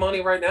making money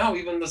right now,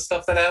 even the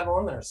stuff that I have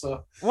on there.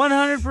 So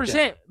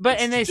 100%. But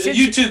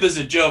YouTube is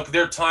a joke.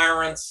 They're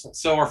tyrants.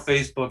 So are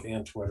Facebook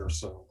and Twitter.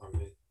 So I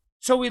mean.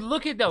 So we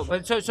look at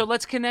but so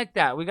let's connect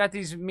that. We got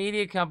these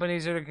media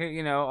companies that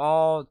are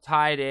all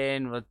tied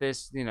in with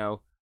this,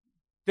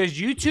 Does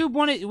YouTube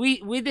want to?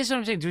 This is what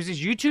I'm saying. Does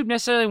YouTube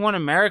necessarily want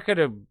America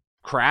to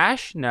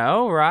crash?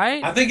 No,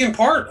 right? I think in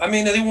part. I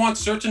mean, they want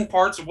certain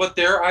parts of what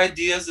their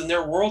ideas and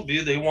their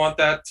worldview. They want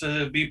that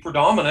to be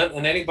predominant,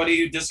 and anybody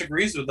who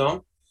disagrees with them,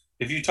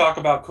 if you talk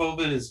about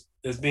COVID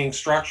as being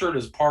structured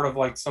as part of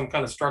like some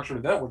kind of structured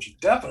event, which it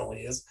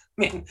definitely is.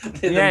 I mean,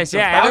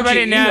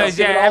 everybody knows.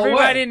 Yeah,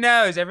 everybody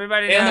knows.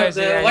 Everybody knows.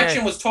 And the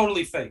election was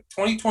totally fake.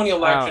 2020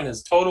 election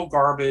is total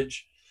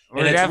garbage.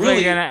 We're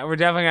definitely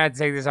gonna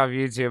take this off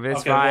YouTube.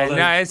 It's fine. Well,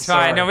 no, it's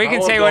fine. No, we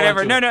can say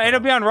whatever. No,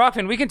 it'll be on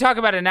Rockfin. We can talk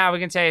about it now. We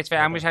can say it's fake.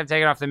 I'm just have to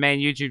take it off the main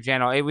YouTube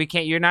channel. We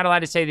can't. You're not allowed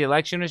to say the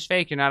election was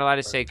fake. You're not allowed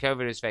to say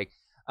COVID is fake.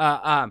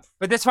 But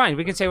that's fine.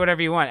 We can say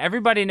whatever you want.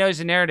 Everybody knows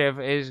the narrative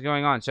is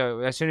going on.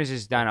 So as soon as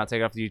it's done, I'll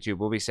take it off the YouTube.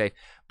 We'll be safe.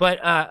 But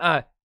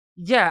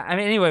yeah. I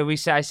mean, anyway,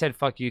 I said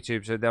fuck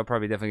YouTube, so they'll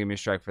probably definitely give me a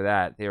strike for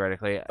that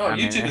theoretically.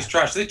 YouTube is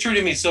trash. They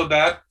treated me so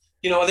bad.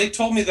 They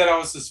told me that I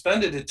was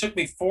suspended. It took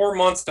me 4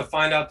 months to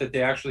find out that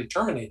they actually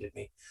terminated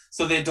me.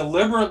 So they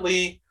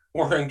deliberately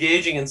were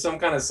engaging in some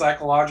kind of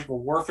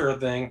psychological warfare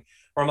thing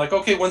where I'm like,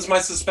 okay, when's my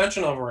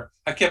suspension over?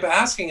 I kept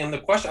asking him the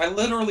question. I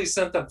literally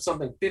sent them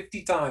something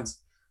 50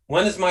 times.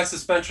 When is my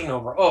suspension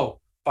over? Oh,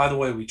 by the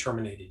way, we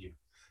terminated you.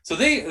 So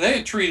they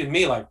had treated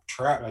me like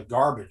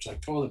garbage,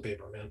 like toilet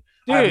paper, man.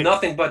 Dude, I have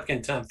nothing but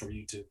contempt for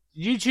YouTube.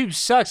 YouTube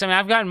sucks. I mean,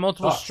 I've gotten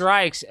multiple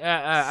strikes.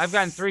 I've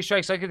gotten 3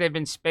 strikes. Luckily, they've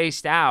been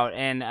spaced out,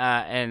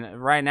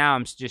 and right now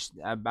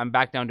I'm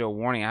back down to a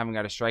warning. I haven't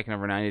got a strike in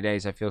over 90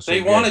 days. I feel so.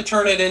 They want to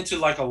turn it into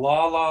like a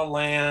La La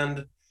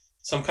Land,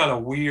 some kind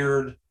of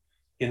weird,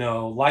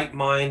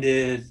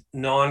 light-minded,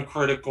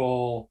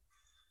 non-critical,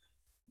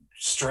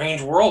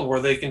 strange world where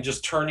they can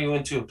just turn you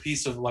into a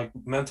piece of like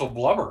mental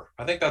blubber.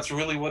 I think that's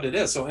really what it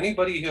is. So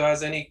anybody who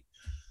has any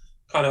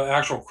kind of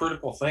actual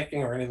critical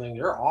thinking or anything,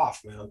 you're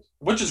off, man,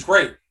 which is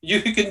great.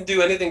 You can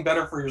do anything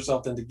better for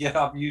yourself than to get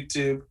off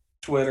YouTube,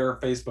 Twitter,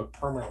 Facebook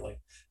permanently.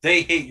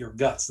 They hate your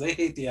guts. They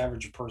hate the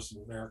average person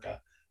in America.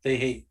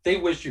 They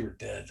wish you were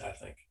dead, I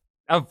think.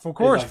 Of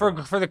course, for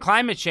the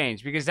climate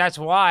change, because that's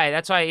why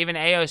even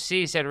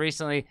AOC said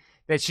recently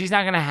that she's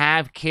not going to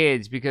have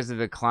kids because of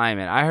the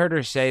climate. I heard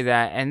her say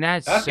that, and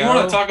that's you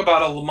want to talk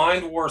about a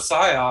mind war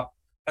psyop.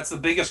 That's the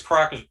biggest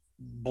crock of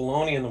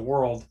baloney in the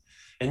world.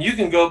 And you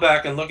can go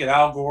back and look at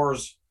Al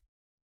Gore's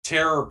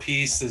terror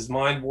piece, his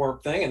mind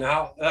warp thing, and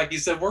how, like you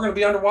said, we're going to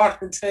be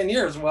underwater in 10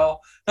 years.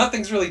 Well,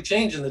 nothing's really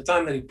changed in the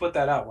time that he put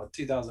that out,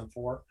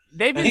 2004?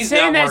 They've And been he's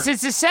saying now that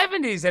since the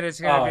 70s that it's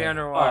going to be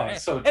underwater.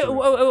 So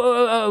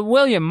true.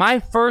 William, my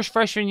first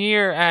freshman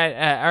year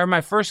or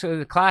my first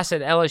class at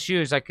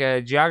LSU is like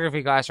a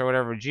geography class or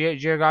whatever,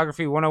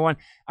 Geography 101.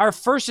 Our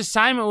first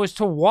assignment was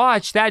to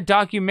watch that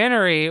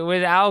documentary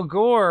with Al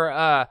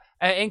Gore,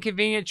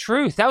 Inconvenient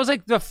Truth. That was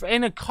like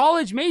in a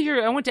college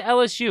major. I went to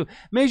LSU,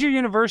 major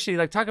university.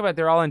 Like, talk about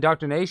they're all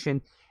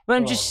indoctrination. But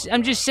I'm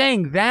just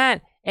saying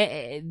that.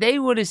 They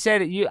would have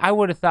said it. I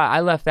would have thought.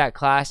 I left that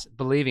class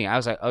believing. I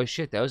was like, "Oh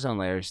shit, the ozone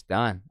layer's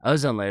done.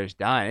 Ozone layer's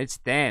done. It's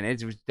thin.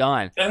 It was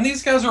done." And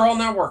these guys are all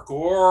network.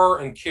 Gore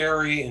and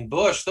Kerry and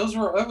Bush.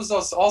 That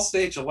was all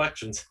stage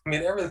elections. I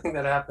mean, everything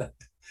that happened.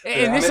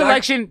 And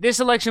this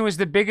election was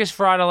the biggest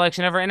fraud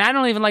election ever. And I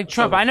don't even like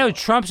Trump. I know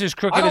Trump's as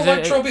crooked as I don't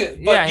like Trump,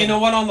 but you know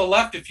what? On the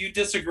left, if you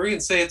disagree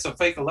and say it's a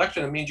fake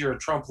election, it means you're a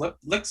Trump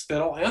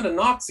lickspittle and a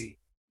Nazi.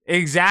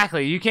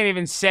 Exactly. You can't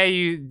even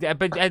say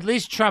but at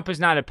least Trump is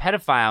not a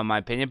pedophile, in my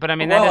opinion. But I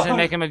mean, that doesn't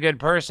make him a good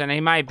person. He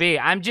might be.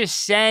 I'm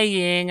just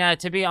saying,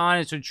 to be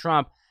honest with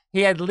Trump,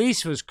 he at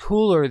least was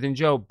cooler than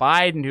Joe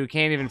Biden, who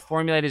can't even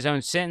formulate his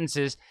own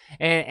sentences.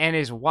 And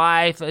his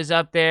wife is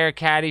up there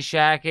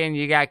caddyshagging.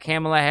 You got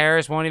Kamala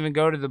Harris, won't even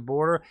go to the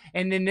border.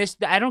 And then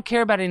I don't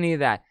care about any of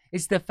that.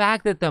 It's the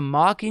fact that the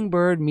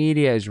Mockingbird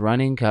media is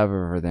running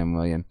cover for them,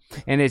 William.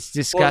 And it's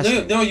disgusting.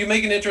 Well, no, you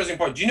make an interesting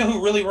point. Do you know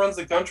who really runs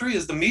the country?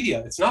 Is the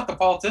media. It's not the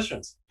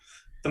politicians.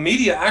 The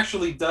media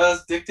actually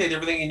does dictate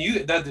everything.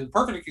 And the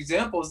perfect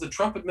example is the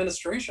Trump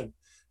administration,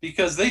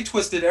 because they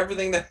twisted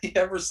everything that he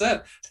ever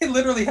said. They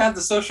literally had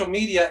the social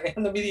media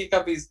and the media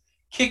companies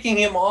kicking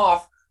him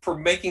off for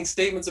making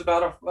statements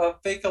about a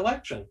fake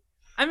election.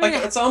 I mean,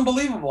 it's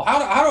unbelievable.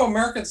 How do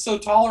Americans so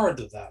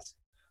tolerant of that?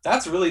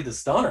 That's really the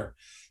stunner.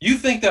 You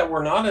think that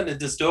we're not in a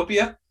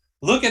dystopia?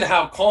 Look at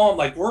how calm,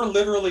 like we're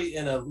literally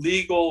in a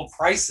legal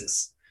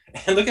crisis.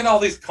 And look at all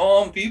these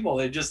calm people.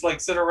 They just like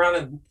sit around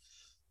and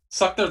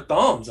suck their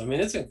thumbs. I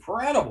mean, it's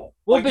incredible.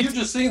 Well, like, you're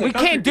just seeing we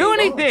can't do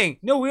anything.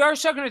 No, we are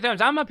sucking our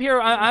thumbs. I'm up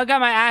here. I got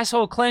my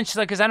asshole clenched,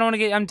 like, because I don't want to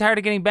get. I'm tired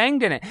of getting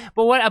banged in it.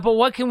 But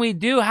what can we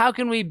do? How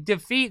can we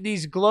defeat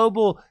these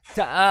global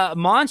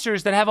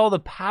monsters that have all the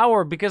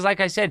power? Because,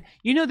 like I said,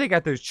 they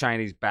got those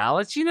Chinese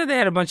ballots. They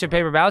had a bunch of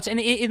paper ballots. And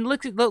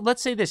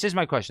let's say this is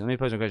my question. Let me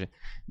pose my question.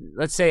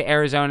 Let's say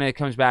Arizona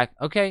comes back.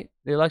 Okay,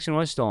 the election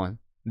was stolen.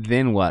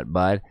 Then what,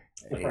 bud?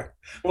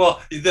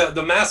 Well,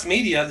 the mass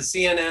media, the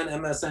CNN,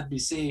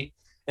 MSNBC,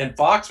 and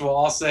Fox will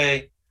all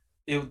say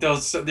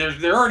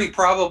they're already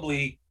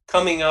probably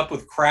coming up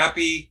with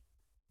crappy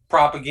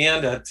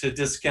propaganda to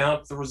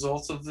discount the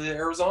results of the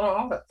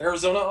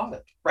Arizona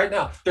audit. Right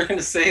now, they're going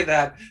to say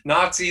that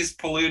Nazis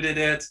polluted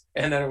it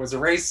and that it was a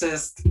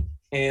racist.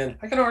 And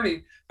I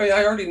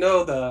already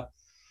know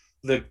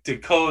the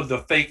code,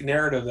 the fake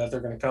narrative that they're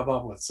going to come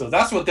up with. So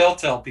that's what they'll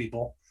tell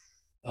people.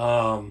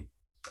 I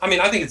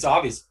think it's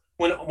obvious.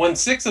 When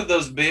 6 of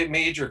those big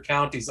major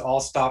counties all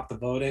stopped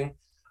the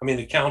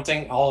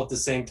counting all at the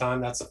same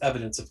time, that's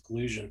evidence of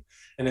collusion.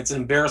 And it's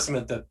an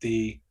embarrassment that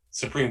the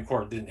Supreme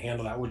Court didn't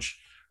handle that, which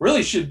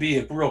really should be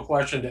a real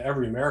question to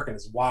every American,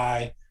 is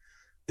why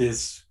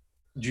this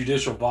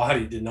judicial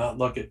body did not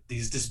look at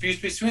these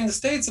disputes between the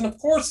states. And of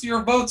course,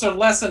 your votes are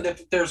lessened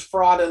if there's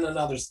fraud in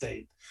another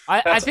state.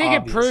 I think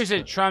obvious. It proves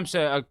that Trump's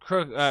a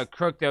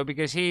crook though,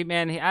 because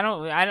I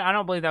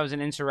don't believe that was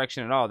an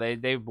insurrection at all.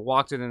 They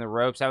walked within the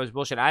ropes. That was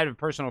bullshit. I had a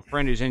personal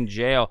friend who's in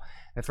jail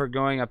for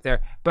going up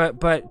there.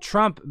 But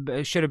Trump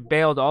should have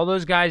bailed all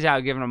those guys out,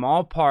 given them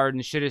all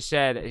pardons. Should have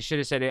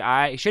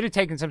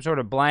taken some sort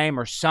of blame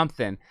or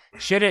something.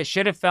 Should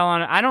have fell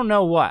on it. I don't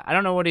know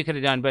what he could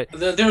have done. But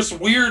there's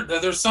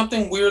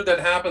something weird that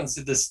happens.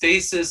 The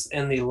stasis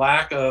and the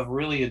lack of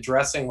really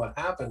addressing what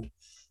happened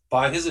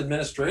by his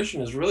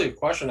administration is really a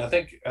question. I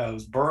think it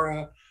was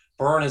Byrne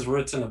has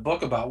written a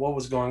book about what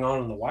was going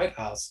on in the White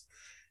House,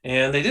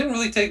 and they didn't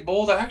really take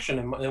bold action,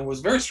 and it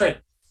was very strange.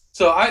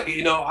 So I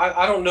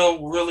don't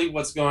know really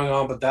what's going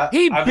on, but that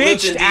he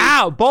bitched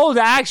out. Bold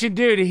action,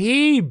 dude.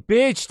 He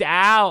bitched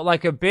out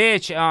like a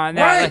bitch on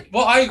that. Right.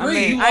 Well, I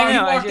agree. He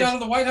walked out of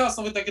the White House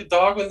with like a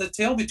dog with the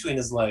tail between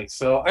his legs.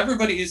 So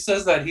everybody who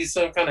says that he's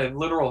some kind of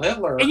literal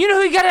Hitler. And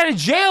who he got out of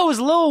jail was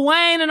Lil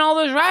Wayne and all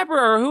those rappers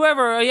or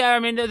whoever. Yeah,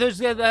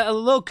 there's a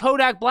little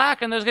Kodak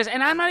Black and those guys.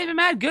 And I'm not even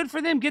mad. Good for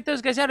them. Get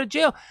those guys out of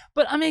jail.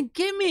 But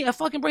give me a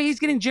fucking break. He's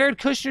getting Jared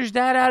Kushner's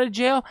dad out of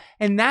jail,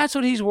 and that's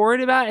what he's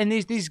worried about. And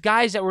these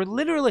guys that were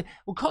literally,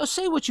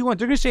 say what you want.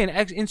 They're going to say an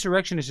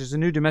insurrectionist is a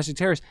new domestic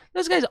terrorist.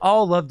 Those guys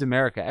all loved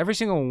America. Every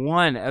single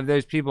one of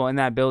those people in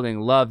that building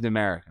loved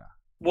America.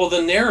 Well,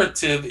 the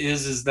narrative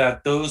is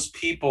that those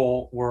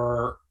people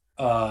were,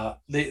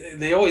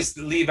 they always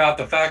leave out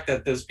the fact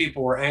that those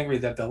people were angry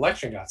that the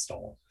election got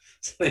stolen.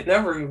 So they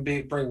never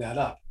even bring that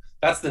up.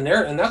 That's the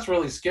narrative. And that's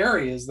really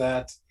scary, is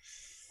that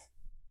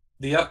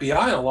the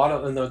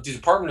FBI and the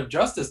Department of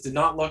Justice did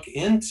not look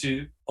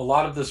into a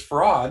lot of this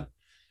fraud.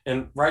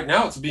 And right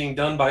now it's being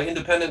done by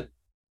independent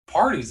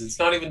parties. It's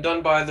not even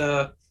done by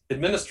the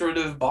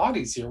administrative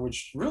bodies here,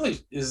 which really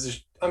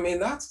is, I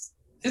mean,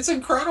 it's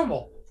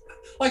incredible.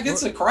 Like,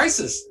 it's a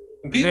crisis.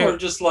 And people are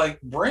just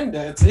like brain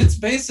dead. It's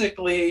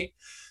basically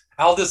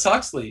Aldous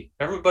Huxley.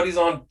 Everybody's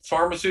on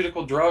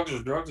pharmaceutical drugs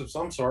or drugs of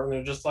some sort, and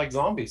they're just like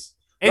zombies.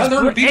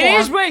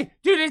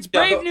 It's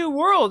Brave New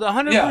World,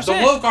 100%. Yeah, the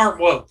woke aren't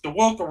woke. The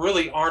woke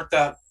really aren't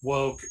that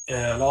woke,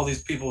 and all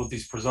these people with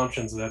these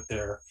presumptions that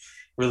they're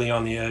really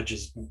on the edge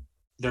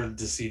they're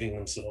deceiving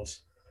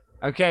themselves.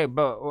 Okay,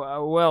 but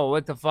well,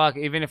 what the fuck?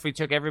 Even if we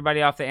took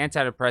everybody off the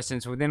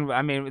antidepressants,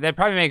 that'd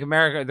probably make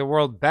the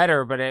world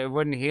better, but it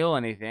wouldn't heal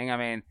anything. I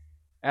mean,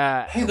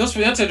 hey, those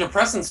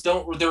antidepressants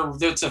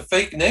it's a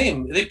fake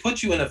name. They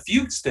put you in a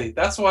fugue state.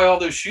 That's why all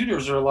those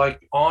shooters are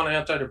like on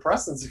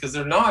antidepressants, because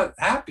they're not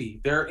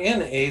happy. They're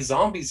in a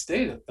zombie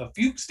state. A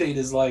fugue state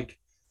is like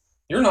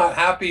you're not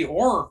happy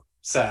or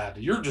sad.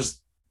 You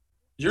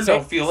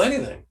don't feel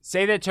anything.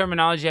 Say that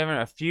terminology, having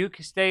a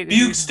fugue state.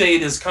 Fugue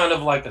state is kind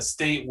of like a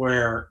state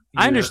where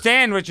I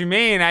understand what you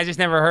mean. I just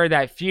never heard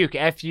that fugue.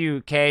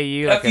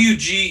 F-U-K-U.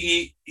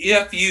 F-U-G-U-E.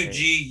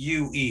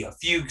 A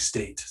fugue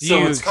state.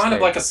 So it's kind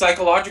of like a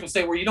psychological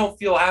state where you don't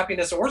feel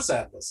happiness or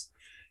sadness.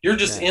 You're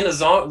just in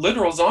a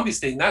literal zombie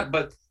state.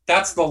 But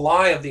that's the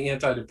lie of the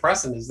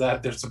antidepressant, is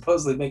that they're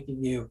supposedly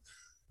making you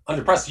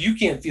undepressed. You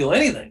can't feel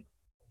anything.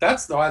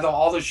 That's why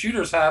all the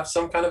shooters have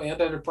some kind of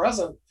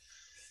antidepressant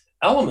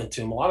element to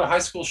them. A lot of high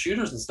school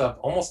shooters and stuff,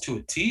 almost to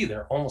a T,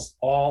 they're almost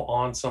all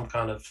on some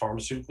kind of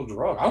pharmaceutical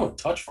drug. I wouldn't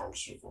touch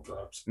pharmaceutical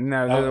drugs.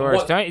 No, they're the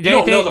worst. You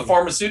don't know the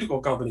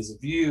pharmaceutical companies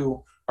if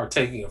you are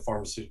taking a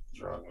pharmaceutical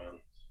drug, man.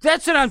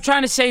 That's what I'm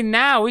trying to say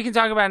now. We can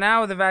talk about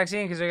now with the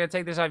vaccine, because they're going to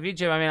take this off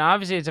YouTube. I mean,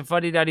 obviously, it's a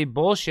fuddy-duddy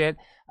bullshit.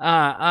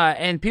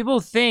 And people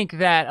think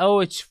that,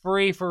 it's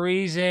free for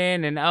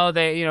reason, and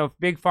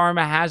Big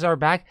Pharma has our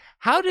back.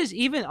 How does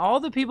even all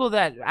the people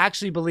that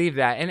actually believe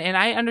that, and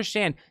I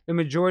understand the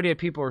majority of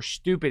people are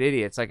stupid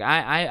idiots, like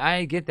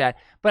I get that,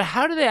 but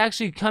how do they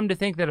actually come to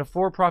think that a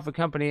for-profit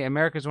company,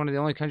 America is one of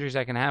the only countries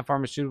that can have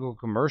pharmaceutical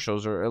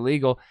commercials or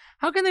illegal,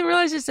 how can they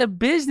realize it's a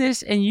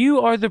business and you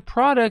are the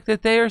product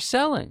that they are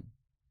selling?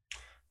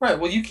 Right.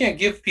 Well, you can't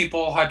give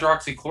people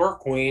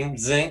hydroxychloroquine,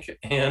 zinc,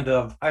 and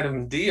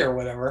vitamin D or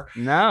whatever.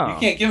 No. You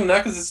can't give them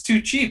that because it's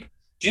too cheap.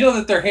 Do you know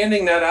that they're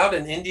handing that out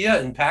in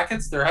India in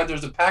packets?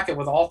 There's a packet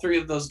with all three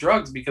of those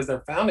drugs because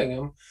they're founding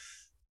them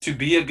to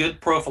be a good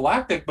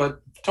prophylactic. But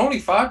Tony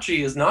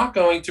Fauci is not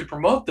going to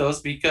promote those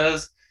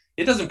because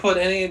it doesn't put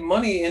any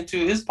money into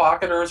his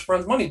pocket or his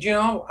friend's money. Do you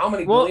know how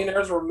many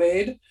billionaires were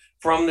made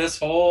from this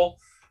whole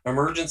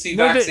emergency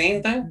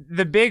vaccine thing?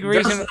 The big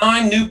reason... There's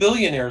 9 new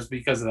billionaires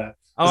because of that.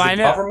 I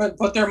know. The government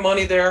put their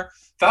money there.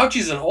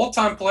 Fauci's an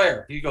old-time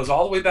player. He goes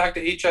all the way back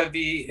to HIV,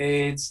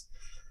 AIDS,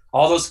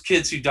 all those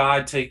kids who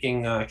died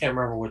taking, I can't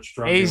remember which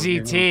drug.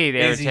 AZT,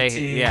 they were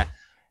taking, yeah.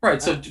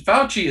 Right, so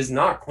Fauci is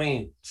not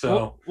clean.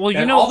 So,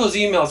 all those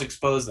emails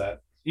expose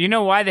that. You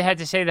know why they had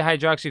to say the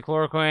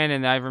hydroxychloroquine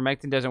and the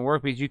ivermectin doesn't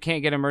work? Because you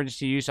can't get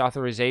emergency use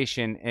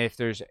authorization if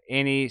there's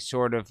any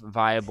sort of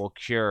viable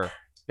cure.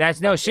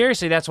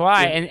 Seriously, that's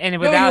why. And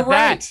without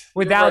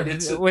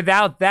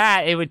without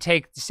that, it would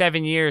take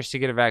 7 years to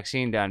get a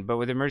vaccine done. But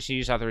with emergency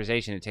use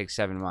authorization, it takes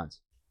 7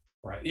 months.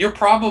 Right. You're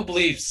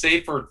probably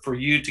safer for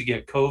you to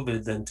get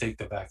COVID than take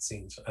the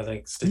vaccines, I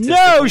think, statistically.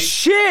 No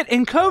shit.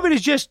 And COVID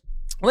is just,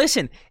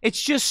 listen,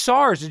 it's just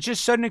SARS. It's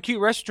just sudden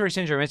acute respiratory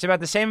syndrome. It's about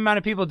the same amount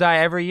of people die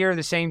every year,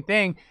 the same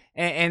thing.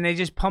 And they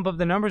just pump up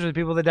the numbers with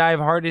people that die of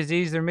heart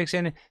disease. They're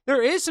mixing.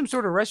 There is some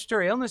sort of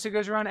respiratory illness that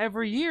goes around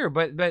every year,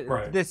 but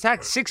the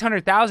fact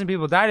 600,000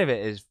 people died of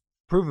it is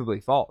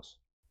provably false.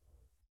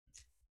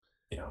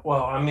 Yeah.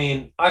 Well, I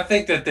mean, I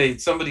think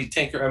that somebody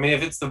tinker. I mean,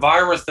 if it's the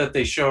virus that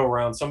they show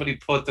around, somebody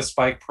put the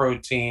spike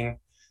protein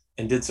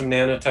and did some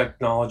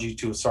nanotechnology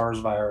to a SARS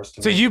virus.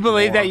 So you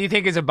believe that? You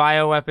think it's a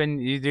bioweapon?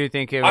 You do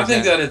think it was?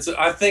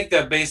 I think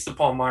that based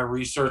upon my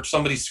research,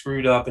 somebody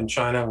screwed up in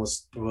China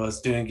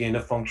was doing gain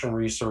of function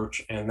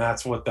research, and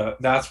that's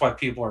why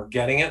people are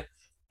getting it.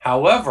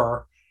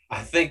 However,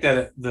 I think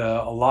that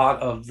a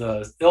lot of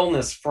the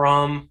illness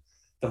from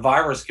the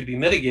virus could be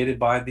mitigated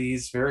by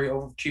these very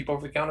cheap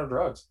over-the-counter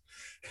drugs.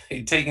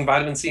 Taking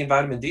vitamin C and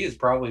vitamin D is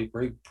probably a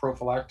great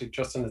prophylactic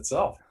just in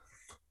itself.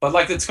 But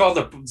like, it's called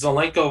the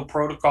Zelenko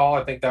protocol.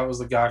 I think that was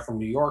the guy from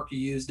New York who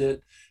used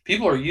it.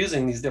 People are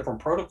using these different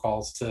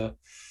protocols to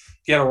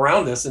get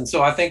around this. And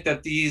so I think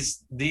that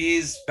these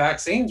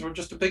vaccines were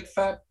just a big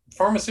fat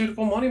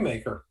pharmaceutical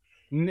moneymaker.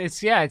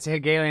 It's a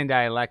Hegelian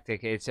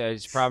dialectic.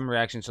 It's problem,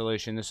 reaction,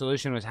 solution. The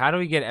solution was, how do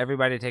we get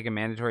everybody to take a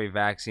mandatory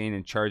vaccine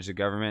and charge the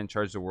government and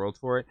charge the world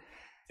for it?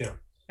 Yeah.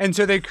 And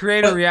so they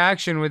create a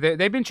reaction with it.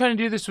 They've been trying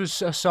to do this with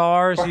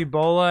SARS,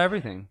 Ebola,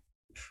 everything.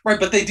 Right,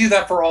 but they do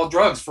that for all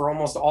drugs, for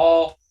almost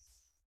all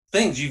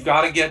things. You've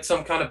got to get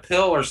some kind of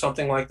pill or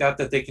something like that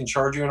they can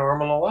charge you an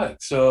arm and a leg.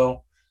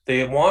 So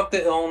they want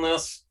the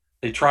illness.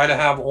 They try to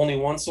have only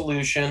one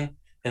solution,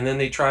 and then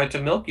they try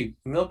to milk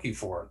you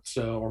for it.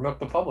 So, or milk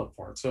the public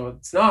for it. So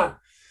it's not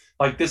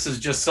like this is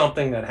just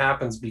something that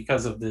happens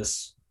because of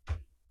this,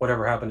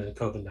 whatever happened in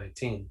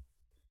COVID-19.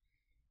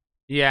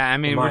 Yeah, I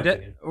mean, in my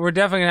opinion. we're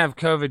definitely gonna have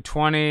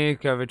COVID-20,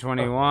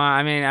 COVID-21.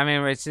 I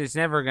mean, it's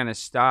never gonna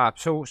stop.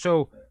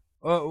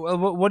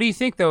 What do you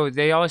think though?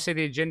 They always say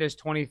the agenda is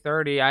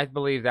 2030. I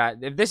believe that.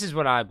 If this is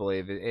what I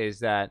believe is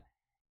that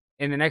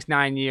in the next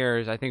 9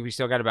 years, I think we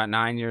still got about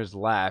 9 years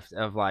left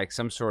of like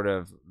some sort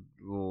of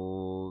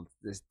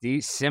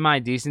semi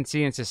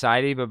decency in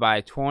society. But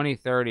by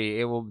 2030,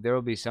 there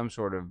will be some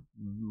sort of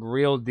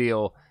real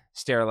deal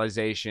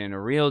sterilization,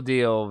 a real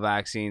deal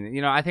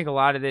vaccine. I think a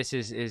lot of this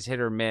is hit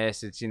or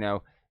miss. It's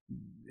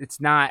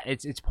not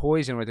it's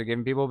poison what they're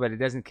giving people, but it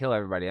doesn't kill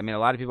everybody. I mean, a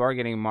lot of people are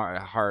getting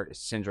heart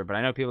syndrome, but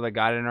I know people that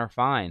got it and are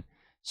fine.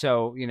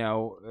 So,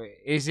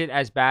 is it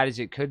as bad as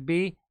it could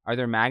be? Are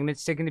there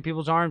magnets sticking to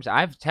people's arms?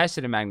 I've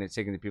tested a magnet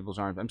sticking to people's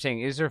arms. I'm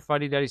saying, is there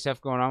fuddy-duddy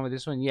stuff going on with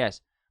this one?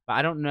 Yes. But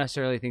I don't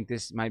necessarily think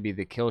this might be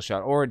the kill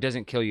shot, or it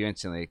doesn't kill you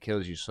instantly. It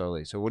kills you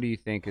slowly. So what do you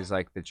think is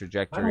like the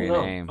trajectory and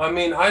aim? I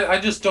mean, I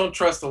just don't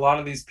trust a lot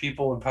of these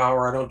people in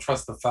power. I don't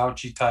trust the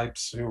Fauci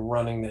types who are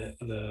running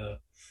the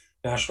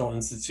National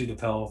Institute of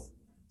Health.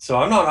 So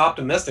I'm not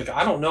optimistic.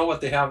 I don't know what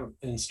they have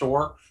in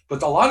store.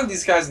 But a lot of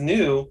these guys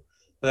knew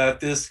that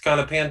this kind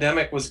of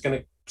pandemic was going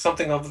to,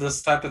 something of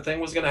this type of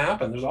thing was going to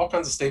happen. There's all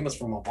kinds of statements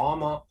from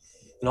Obama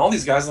and all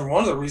these guys. And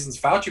one of the reasons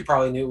Fauci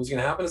probably knew it was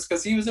going to happen is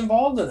because he was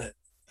involved in it.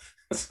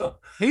 So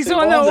he's the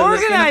one that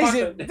organized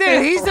it.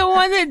 Dude, he's the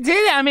one that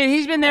did it. I mean,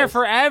 he's been there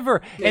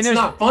forever. It's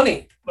not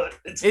funny, but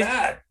it's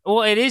bad.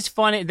 Well, it is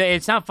funny.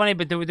 It's not funny,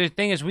 but the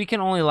thing is, we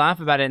can only laugh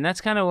about it. And that's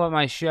kind of what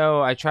my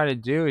show, I try to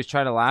do, is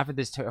try to laugh at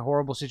this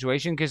horrible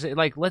situation. Because,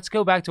 like, let's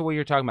go back to what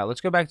you're talking about.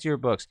 Let's go back to your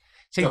books.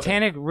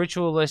 Satanic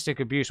ritualistic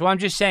abuse. Well, I'm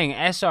just saying,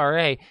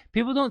 SRA,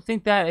 people don't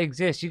think that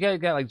exists. You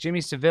got like Jimmy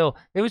Savile.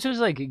 They were supposed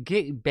to, like,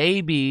 get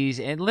babies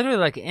and literally,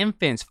 like,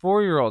 infants,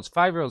 4-year-olds,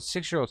 5-year-olds,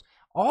 6-year-olds,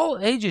 all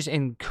ages,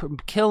 and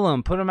kill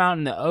them, put them out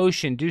in the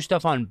ocean, do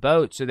stuff on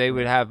boats so they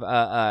would have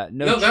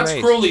no that's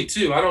trace. Crowley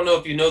too. I don't know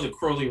if you know the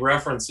Crowley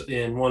reference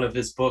in one of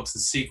his books, The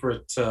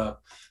Secret, or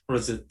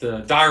is it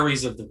the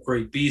Diaries of the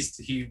Great Beast?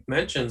 He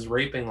mentions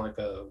raping like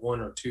a 1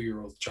 or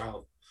 2-year-old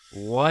child.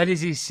 What does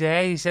he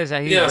say? He says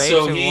that he rapes a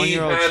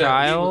 1-year-old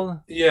child?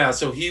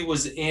 So he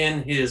was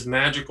in his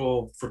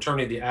magical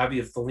fraternity, the Abbey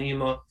of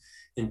Thelema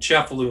in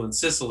Cefalù in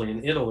Sicily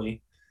in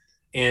Italy,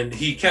 and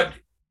he kept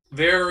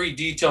very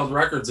detailed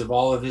records of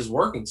all of his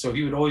working. So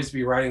he would always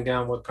be writing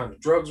down what kind of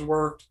drugs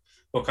worked,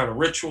 what kind of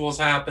rituals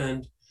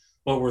happened,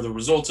 what were the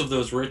results of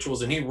those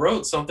rituals. And he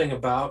wrote something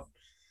about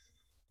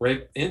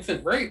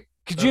infant rape.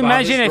 Could you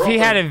imagine if he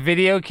had a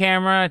video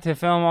camera to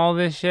film all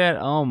this shit?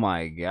 Oh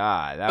my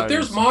God. But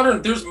there's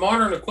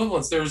modern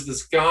equivalents. There's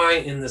this guy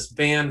in this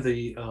band,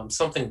 the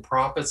something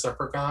Prophets, I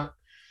forgot.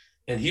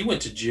 And he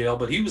went to jail,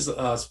 but he was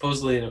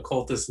supposedly an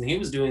occultist, and he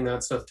was doing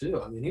that stuff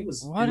too. I mean, he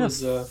was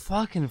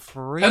fucking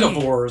freak.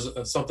 Pedivores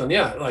or something.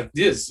 Yeah, like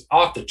this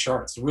off the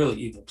charts, really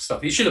evil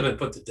stuff. He should have been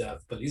put to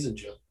death, but he's in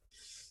jail.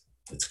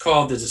 It's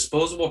called The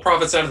Disposable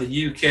Prophets out of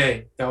the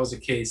UK. That was a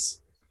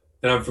case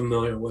that I'm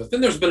familiar with.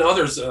 And there's been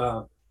others.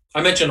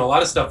 I mentioned a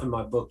lot of stuff in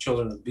my book,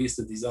 Children of the Beast,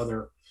 of these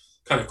other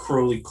kind of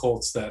Crowley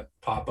cults that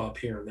pop up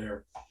here and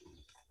there.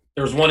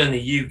 There was one in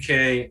the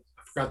UK.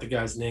 Forgot the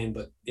guy's name,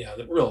 but yeah,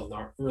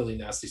 really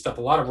nasty stuff.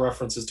 A lot of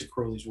references to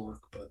Crowley's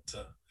work, but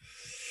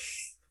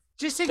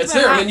just think it's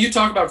there. When you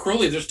talk about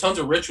Crowley, there's tons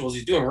of rituals.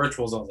 He's doing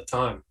rituals all the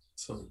time.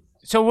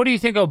 So what do you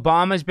think?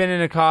 Obama's been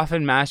in a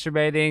coffin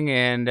masturbating,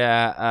 and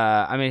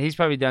I mean, he's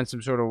probably done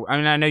some sort of. I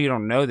mean, I know you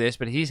don't know this,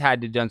 but he's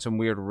had to done some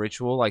weird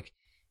ritual. Like,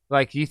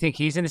 do you think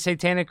he's in a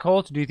satanic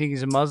cult? Do you think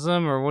he's a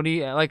Muslim, or what do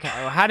you like?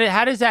 How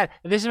does that?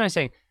 This is what I'm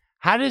saying.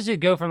 How does it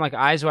go from like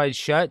Eyes Wide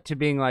Shut to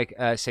being like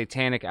a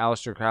satanic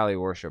Aleister Crowley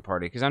worship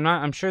party? Because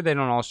I'm sure they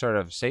don't all start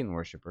off as Satan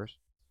worshippers.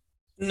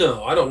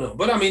 No, I don't know.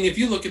 But I mean, if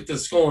you look at the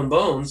Skull and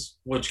Bones,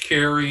 which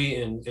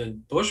Carey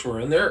and Bush were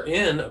in, they're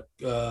in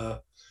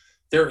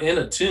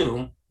a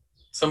tomb.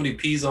 Somebody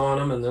pees on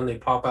them, and then they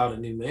pop out a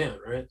new man,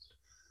 right?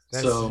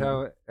 That's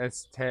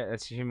a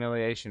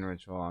humiliation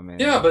ritual. I mean,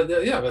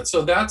 but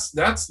so that's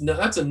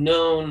a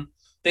known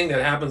thing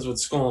that happens with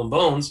Skull and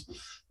Bones,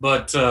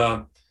 but.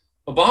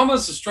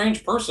 Obama's a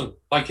strange person.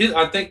 Like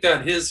I think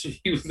that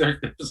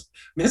there's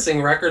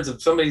missing records of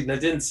somebody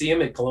that didn't see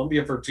him at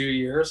Columbia for 2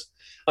 years.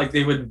 Like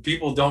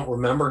people don't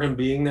remember him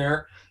being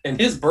there, and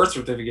his birth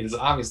certificate is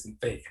obviously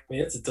fake. I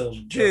mean, it's a total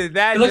joke. Dude,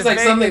 it looks like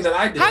something that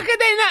I did. How could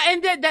they not?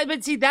 And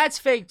but see, that's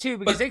fake too,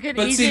 because they could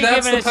easily.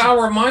 But see, that's the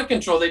power of mind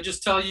control. They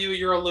just tell you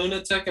you're a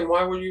lunatic, and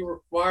why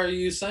are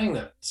you saying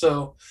that?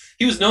 So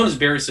he was known as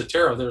Barry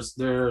Soetoro.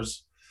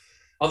 There's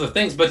other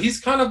things, but he's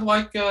kind of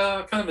like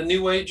kind of a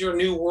new age or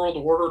new world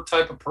order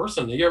type of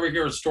person. You ever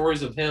hear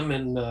stories of him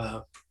in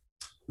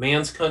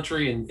Man's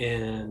Country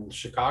in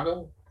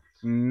Chicago?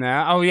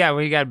 No. Oh yeah,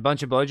 he got a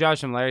bunch of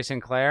blowjobs from Larry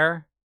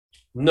Sinclair.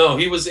 No,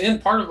 he was in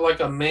part of like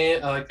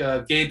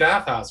a gay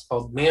bathhouse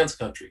called Man's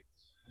Country.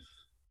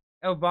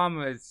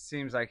 Obama, it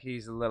seems like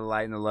he's a little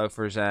light in the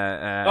loafers.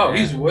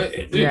 He's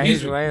way. Dude,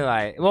 he's way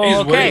light. Well, he's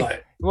okay. Way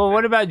light. Well,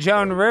 what about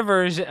Joan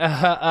Rivers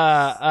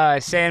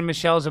saying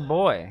Michelle's a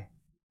boy?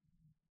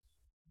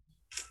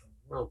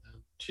 Well,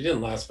 she didn't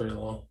last very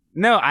long.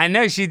 No, I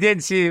know she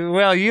did. See,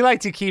 well, you like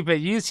to keep it.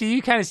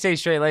 You kind of stay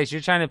straight laced. You're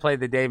trying to play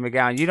the Dave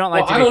McGowan. You don't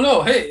like to. I don't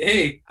know.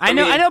 Hey. I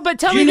mean, know. But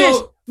tell me know,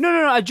 this.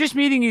 No. Just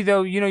meeting you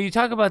though. You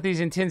talk about these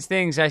intense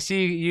things. I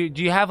see you.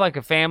 Do you have like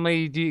a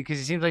family? Because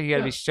it seems like you got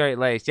to be straight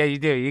laced. Yeah, you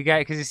do. You got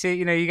because you see,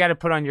 you got to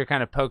put on your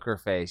kind of poker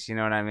face. You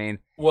know what I mean?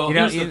 Well,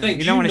 here's the thing.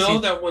 Do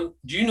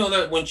you know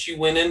that when she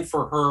went in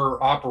for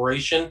her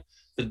operation,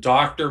 the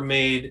doctor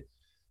made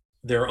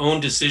their own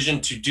decision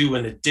to do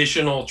an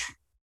additional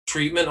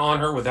treatment on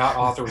her without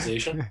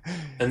authorization,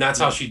 and that's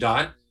how she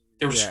died.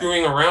 They were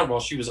screwing around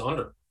while she was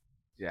under.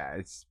 Yeah,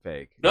 it's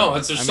fake. No,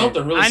 there's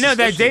something really. I know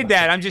that they did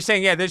that. I'm just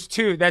saying, there's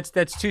two. That's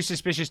too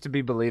suspicious to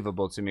be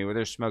believable to me. Where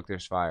there's smoke,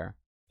 there's fire.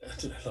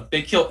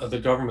 They kill. The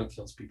government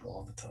kills people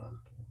all the time.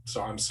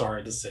 So I'm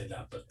sorry to say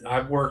that, but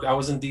I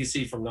was in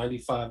D.C. from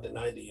 '95 to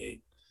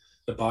 '98.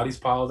 The bodies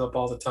piled up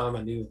all the time.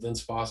 I knew the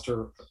Vince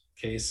Foster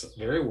case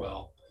very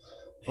well.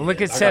 Look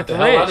at Seth Rich.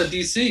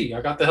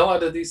 I got the hell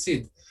out of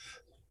DC.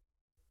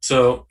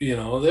 So,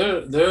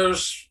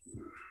 there's,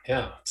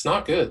 it's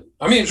not good.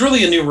 I mean, it's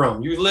really a new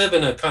Rome. You live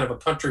in a kind of a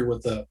country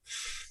with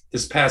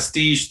this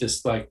pastiche,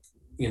 this like,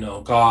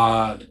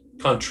 God,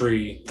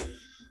 country,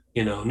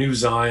 New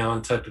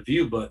Zion type of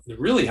view. But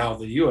really how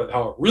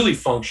it really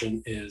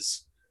function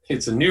is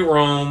it's a new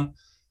Rome.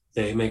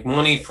 They make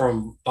money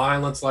from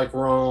violence like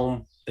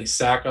Rome. They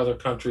sack other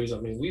countries. I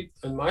mean,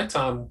 in my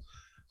time,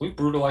 we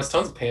brutalized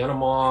tons of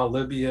Panama,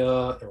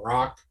 Libya,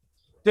 Iraq.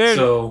 Dude,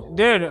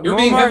 you're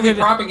being heavily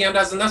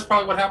propagandized, and that's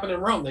probably what happened in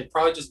Rome. They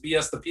probably just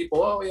BS the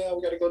people. Oh yeah,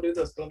 we got to go do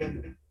this.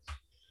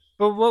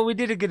 But what we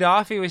did to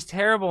Gaddafi was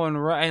terrible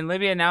in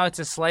Libya. Now it's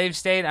a slave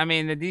state. I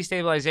mean, the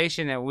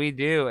destabilization that we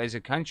do as a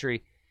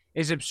country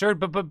is absurd.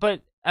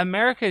 But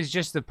America is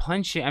just the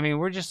punching. I mean,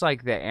 we're just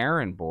like the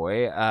errand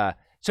boy.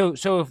 So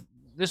if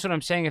this is what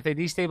I'm saying. If they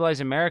destabilize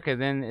America,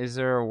 then is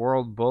there a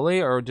world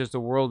bully, or does the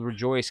world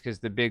rejoice because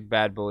the big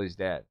bad bully's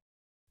dead?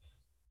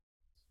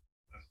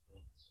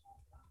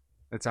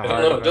 That's I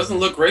don't know. It doesn't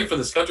look great for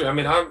this country. I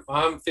mean,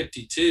 I'm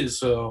 52,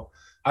 so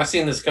I've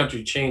seen this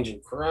country change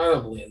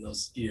incredibly in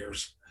those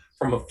years.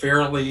 From a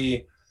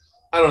fairly,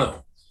 I don't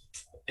know.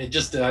 I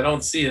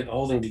don't see it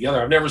holding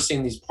together. I've never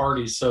seen these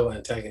parties so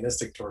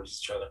antagonistic towards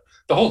each other.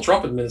 The whole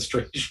Trump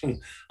administration,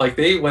 like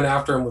they went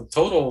after him with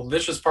total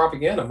vicious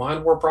propaganda,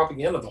 mind war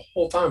propaganda the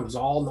whole time. It was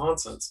all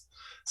nonsense.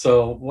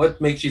 So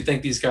what makes you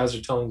think these guys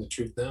are telling the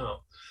truth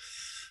now?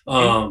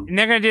 And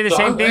they're going to do the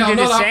same thing to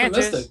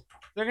DeSantis.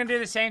 They're going to do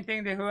the same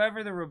thing to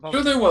whoever the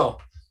Republicans. Sure they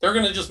will. They're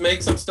going to just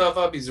make some stuff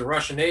up. He's a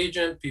Russian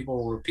agent. People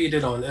will repeat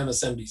it on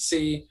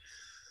MSNBC.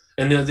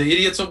 And the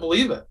idiots will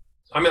believe it.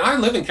 I mean, I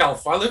live in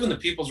California. I live in the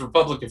People's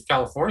Republic of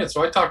California,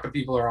 so I talk to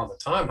people there all the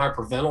time,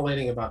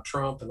 hyperventilating about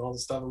Trump and all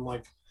this stuff. I'm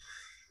like,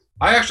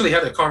 I actually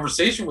had a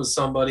conversation with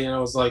somebody, and I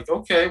was like,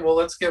 okay, well,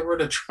 let's get rid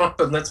of Trump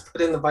and let's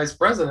put in the vice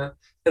president.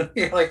 And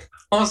they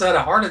almost had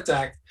a heart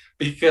attack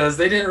because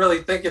they didn't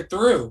really think it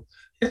through.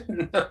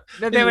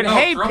 They would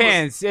hate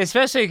Pence,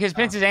 especially because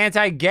Pence is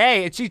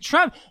anti-gay. See,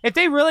 Trump, if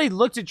they really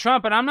looked at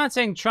Trump, and I'm not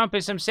saying Trump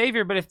is some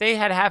savior, but if they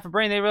had half a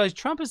brain, they realized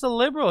Trump is a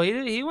liberal.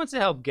 He wants to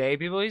help gay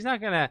people. He's not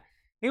going to.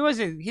 He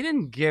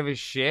didn't give a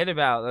shit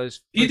about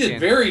those. He did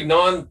very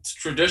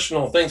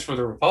non-traditional things for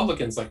the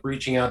Republicans, like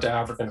reaching out to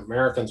African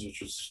Americans, which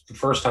was the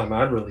first time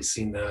I'd really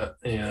seen that,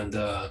 and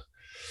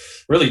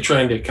really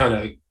trying to kind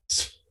of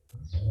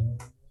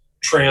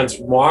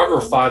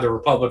transmogrify the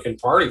Republican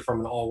Party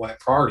from an all-white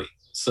party.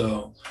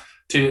 So,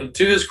 to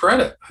his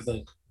credit, I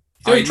think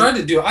he tried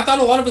to do. I thought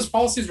a lot of his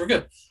policies were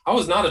good. I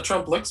was not a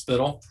Trump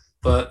lickspittle,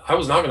 but I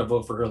was not going to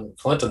vote for Hillary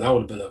Clinton. That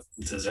would have been a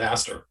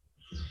disaster.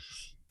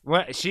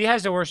 Well, she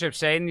has to worship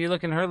Satan. You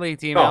look in her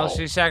leaked emails.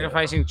 She's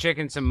sacrificing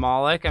chickens to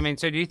Moloch. I mean,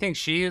 so do you think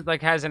she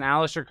has an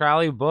Aleister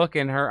Crowley book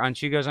in her? And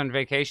she goes on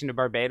vacation to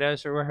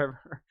Barbados or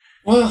wherever?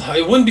 Well,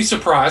 I wouldn't be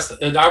surprised,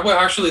 and I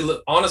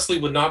would honestly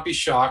would not be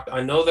shocked.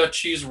 I know that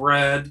she's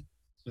read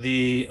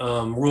the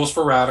Rules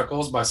for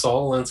Radicals by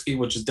Saul Alinsky,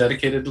 which is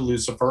dedicated to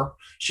Lucifer.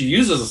 She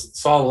uses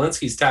Saul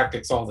Alinsky's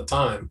tactics all the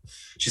time.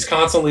 She's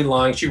constantly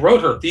lying. She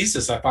wrote her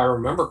thesis, if I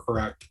remember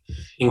correct,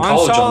 in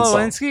college on Saul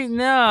Alinsky.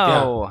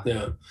 No.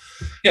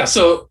 Yeah.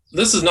 So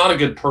this is not a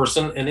good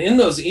person. And in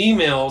those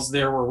emails,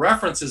 there were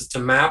references to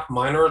MAP,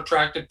 minor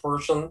attracted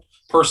person,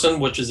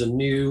 which is a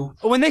new.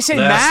 When they say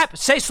MAP,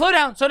 slow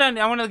down.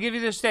 I want to give you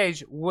the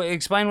stage.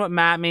 Explain what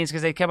MAP means,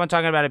 because they kept on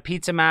talking about a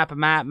pizza map. A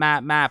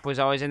map was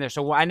always in there.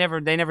 So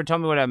they never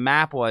told me what a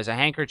map was. A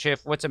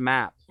handkerchief. What's a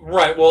map?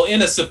 Right. Well,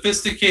 in a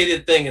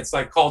sophisticated thing, it's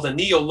called a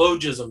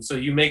neologism. So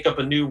you make up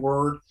a new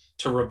word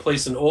to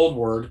replace an old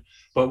word.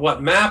 But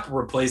what MAP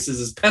replaces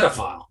is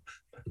pedophile.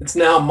 It's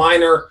now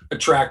minor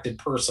attracted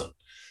person.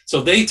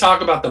 So they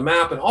talk about the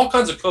MAP, and all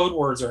kinds of code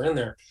words are in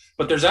there.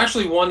 But there's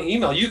actually one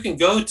email. You can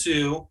go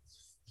to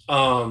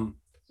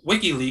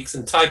WikiLeaks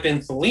and type in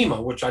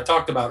Thelema, which I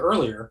talked about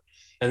earlier,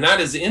 and that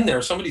is in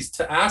there. Somebody's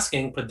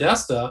asking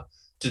Podesta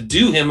to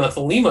do him a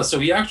Thelema. So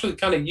he actually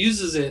kind of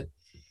uses it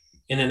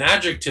in an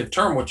adjective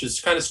term, which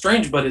is kind of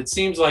strange, but it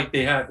seems like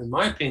they have, in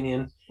my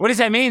opinion. What does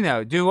that mean,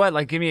 though? Do what?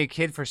 Like give me a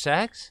kid for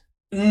sex?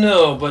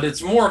 No, but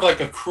it's more of like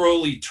a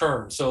Crowley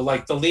term. So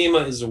like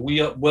Thelema is a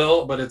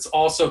will, but it's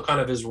also kind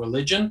of his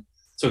religion.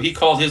 So he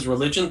called his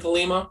religion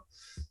Thelema.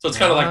 So it's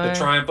kind of like the What?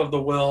 triumph of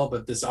the will,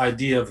 but this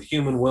idea of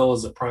human will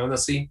as a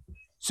primacy.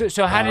 So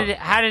Uh,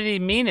 how did he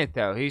mean it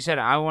though? He said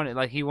I wanted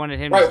like he wanted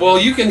him to right. say, Well,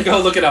 you can go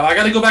look it up. I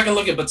got to go back and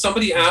look it. But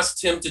somebody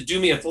asked him to do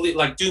me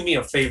do me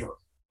a favor.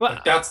 Like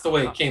but that's the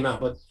way it came out.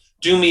 But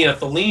do me a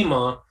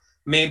Thelema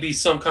may be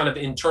some kind of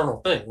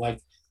internal thing. Like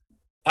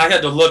I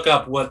had to look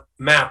up what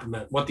MAP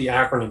meant, what the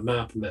acronym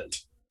MAP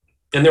meant.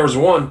 And there was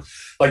one,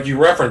 like you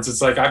referenced,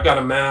 it's like I've got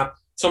a map.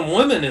 Some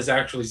woman is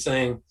actually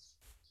saying,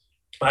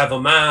 I have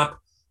a map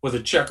with a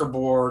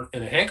checkerboard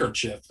and a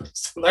handkerchief.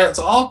 So that's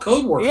all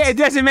code yeah, it words.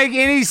 doesn't make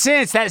any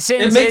sense. That It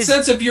sentence makes is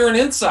sense if you're an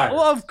insider.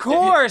 well, of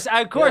course,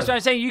 of course. Yeah. I'm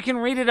saying you can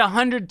read it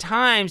 100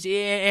 times,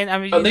 and I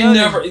mean, They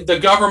never, the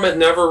government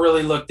never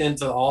really looked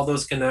into all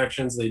those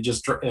connections. They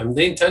just,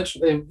 they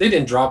intentionally, they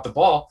didn't drop the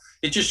ball.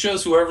 It just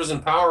shows whoever's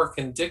in power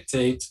can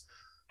dictate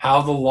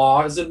how the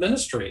law is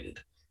administrated.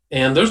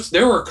 And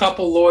there were a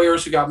couple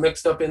lawyers who got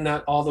mixed up in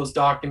that all those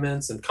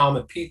documents and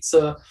Comet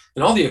Pizza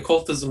and all the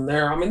occultism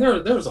there. I mean,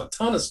 there's a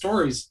ton of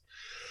stories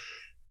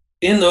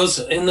in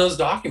those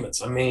documents.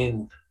 I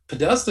mean,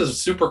 Podesta is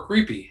super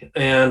creepy,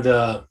 and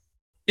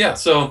yeah,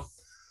 so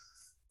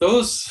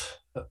those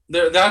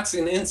there that's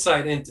an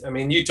insight into. I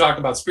mean, you talk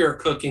about spirit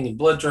cooking and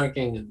blood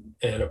drinking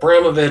and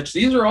Abramovich.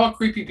 These are all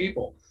creepy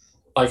people.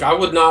 Like I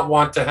would not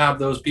want to have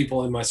those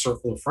people in my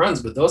circle of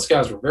friends, but those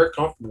guys were very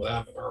comfortable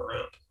having her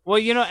around. well,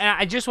 and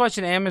I just watched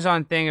an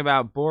Amazon thing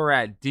about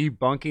Borat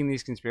debunking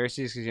these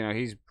conspiracies because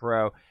he's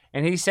pro,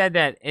 and he said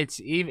that it's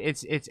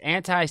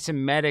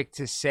anti-Semitic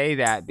to say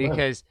that Yeah.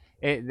 because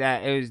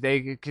that it was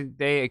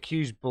they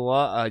accuse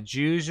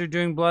Jews of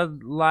doing blood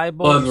Blood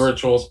libels.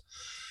 rituals.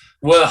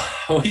 Well,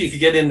 we could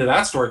get into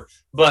that story,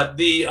 but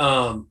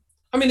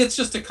I mean, it's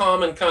just a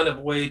common kind of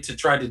way to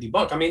try to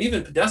debunk. I mean,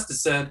 even Podesta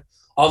said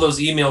all those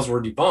emails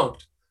were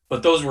debunked,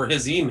 but those were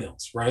his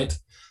emails, right?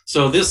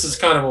 So this is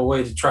kind of a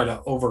way to try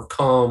to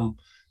overcome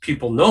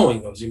people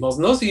knowing those emails,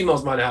 and those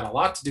emails might have had a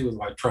lot to do with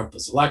why Trump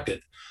was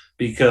elected,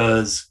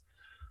 because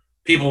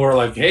people were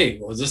like, "Hey,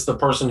 was this the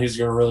person who's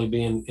going to really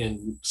be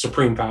in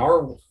supreme power?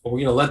 Are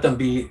we going to let them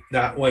be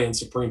that way in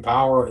supreme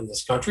power in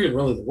this country and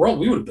really the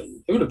world? It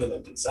would have been a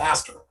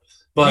disaster." You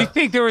But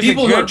think there was a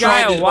people who are good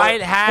guy, trying a to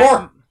white hat?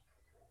 or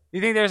You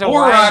think there's a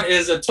Borat white?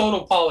 is a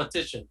total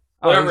politician.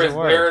 Oh, he's Whatever the is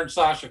worst. Baron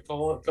Sasha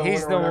Cohen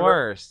He's or the whatever.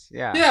 worst.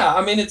 Yeah. Yeah,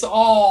 I mean it's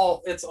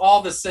all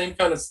the same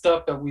kind of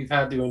stuff that we've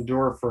had to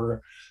endure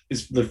for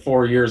the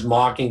 4 years,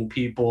 mocking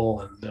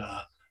people and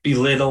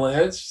belittling.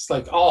 It's just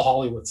like all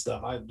Hollywood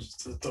stuff. I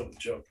just it's a total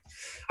joke.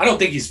 I don't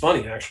think he's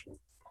funny actually.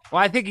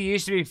 Well, I think he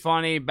used to be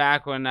funny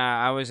back when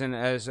I was in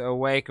as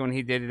awake when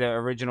he did the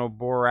original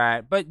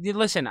Borat. But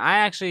listen, I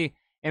actually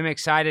am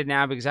excited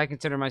now because I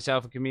consider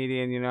myself a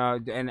comedian,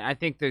 and I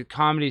think the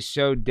comedy's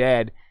so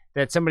dead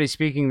that somebody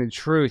speaking the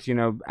truth,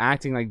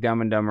 acting like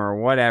Dumb and Dumber or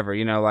whatever,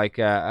 like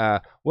I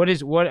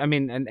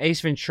mean, an Ace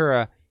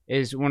Ventura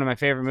is one of my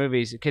favorite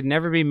movies. It could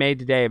never be made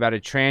today about a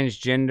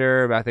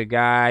transgender, about the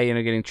guy,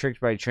 getting tricked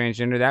by a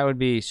transgender. That would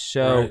be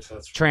so Right,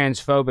 that's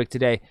transphobic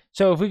today.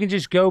 So if we can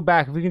just go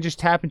back, if we can just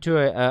tap into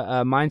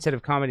a mindset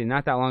of comedy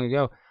not that long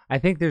ago, I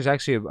think there's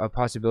actually a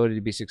possibility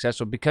to be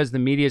successful because the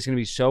media is going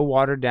to be so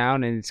watered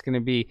down and it's going to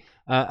be,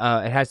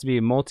 it has to be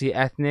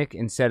multi-ethnic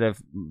instead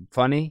of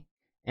funny.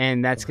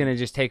 And that's going to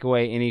just take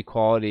away any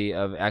quality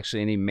of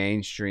actually any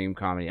mainstream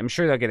comedy. I'm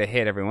sure they'll get a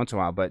hit every once in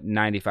a while, but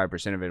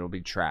 95% of it will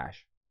be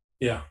trash.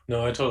 Yeah,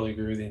 no, I totally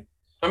agree with you.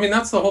 I mean,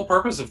 that's the whole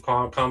purpose of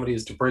comedy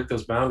is to break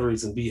those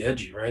boundaries and be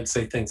edgy, right?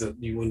 Say things that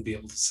you wouldn't be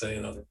able to say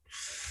in other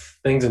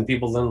things, and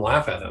people then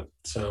laugh at them.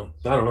 So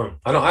I don't know.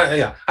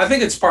 Yeah, I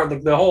think it's part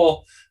of the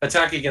whole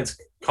attack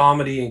against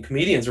comedy and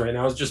comedians right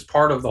now is just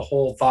part of the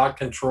whole thought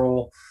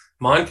control,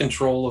 mind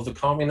control of the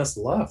communist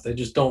left. They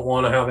just don't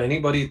want to have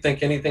anybody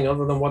think anything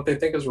other than what they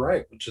think is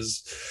right, which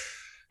is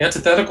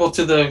antithetical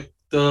to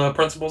the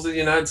principles of the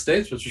United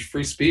States, which is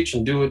free speech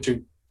and do it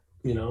to,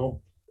 you know,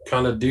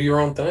 kind of do your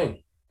own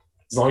thing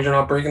as long as you're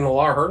not breaking the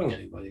law or hurting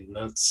anybody. And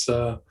that's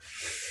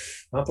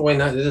not the way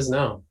it is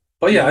now.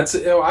 But yeah,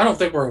 I don't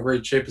think we're in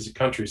great shape as a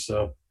country.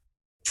 So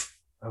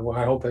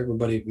I hope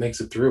everybody makes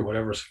it through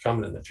whatever's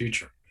coming in the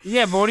future.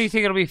 Yeah, but what do you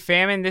think it'll be?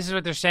 Famine? This is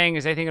what they're saying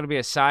is they think it'll be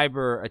a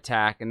cyber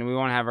attack and we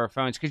won't have our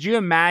phones. Could you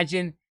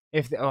imagine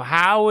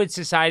how would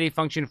society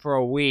function for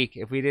a week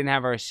if we didn't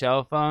have our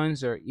cell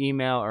phones or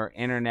email or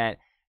internet?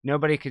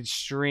 Nobody could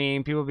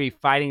stream. People would be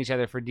fighting each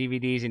other for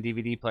DVDs and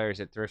DVD players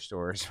at thrift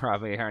stores,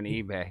 probably on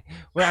eBay.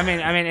 Well, I mean,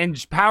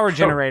 and power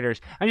generators.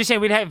 I'm just saying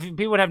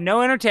people would have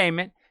no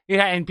entertainment.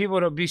 And people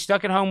would be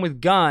stuck at home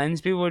with guns.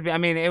 People would be. I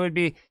mean, it would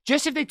be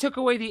just if they took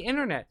away the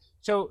internet.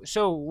 So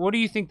what do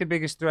you think the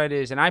biggest threat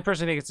is? And I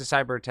personally think it's a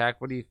cyber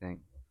attack. What do you think?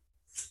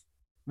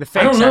 The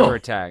fake cyber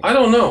attack. I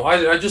don't know.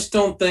 I just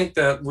don't think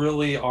that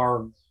really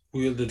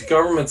the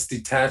government's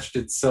detached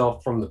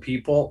itself from the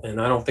people,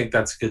 and I don't think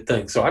that's a good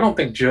thing. So I don't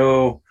think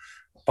Joe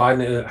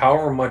Biden,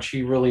 however much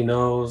he really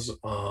knows,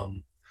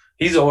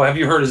 have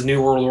you heard his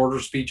New World Order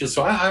speeches?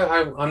 So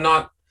I'm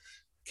not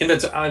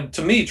convinced.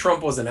 To me,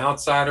 Trump was an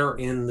outsider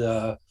in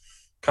the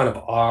kind of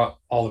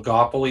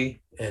oligopoly,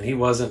 and he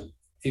wasn't.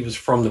 He was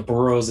from the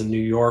boroughs in New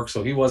York,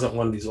 so he wasn't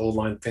one of these old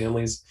line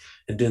families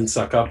and didn't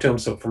suck up to him.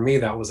 So for me,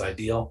 that was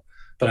ideal.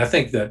 But I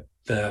think that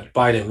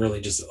Biden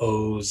really just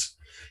owes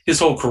his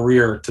whole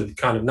career to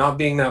kind of not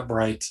being that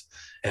bright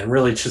and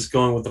really just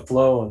going with the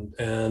flow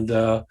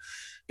and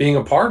being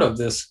a part of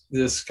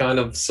this kind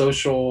of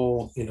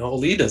social,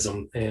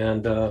 elitism.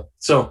 And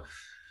so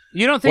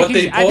You don't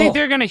think I think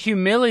they're going to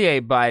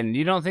humiliate Biden.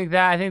 You don't think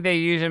that? I think they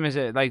use him as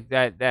a like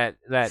that.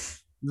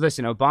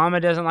 Listen,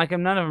 Obama doesn't like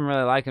him. None of them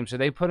really like him. So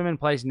they put him in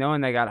place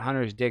knowing they got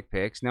Hunter's dick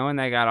pics, knowing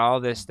they got all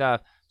this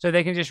stuff. So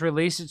they can just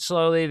release it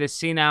slowly, the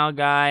senile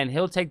guy, and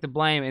he'll take the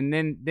blame. And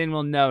then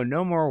we'll know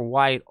no more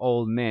white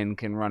old men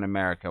can run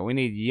America. We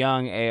need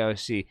young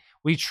AOC.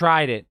 We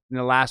tried it, and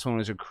the last one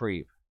was a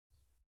creep.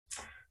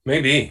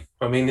 Maybe.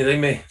 I mean, they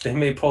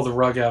may pull the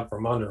rug out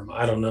from under him.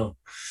 I don't know.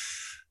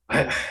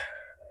 I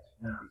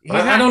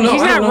don't know.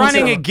 He's not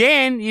running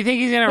again. You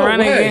think he's going to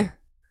run again?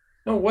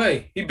 No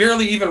way. He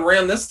barely even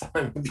ran this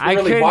time. If you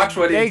really watch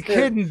what he did. They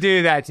couldn't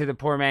do that to the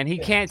poor man. He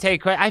can't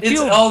take credit.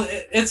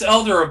 It's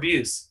elder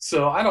abuse.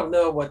 So I don't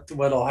know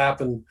what'll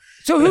happen.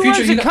 So who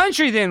runs the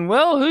country then,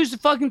 Will? Who's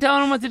fucking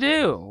telling him what to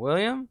do?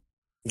 William?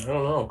 I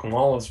don't know.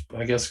 Kamala's,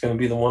 I guess, going to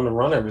be the one to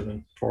run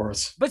everything for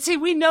us. But see,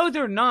 we know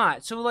they're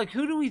not. So, like,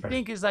 who do we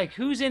think is, like,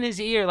 who's in his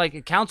ear? Like,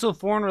 a Council of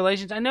Foreign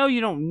Relations? I know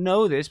you don't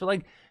know this, but,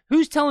 like,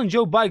 who's telling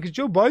Joe Biden? Because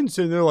Joe Biden's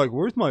sitting there like,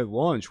 where's my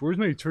lunch? Where's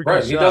my turkey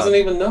salad? He doesn't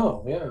even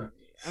know, yeah.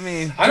 I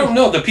mean, I don't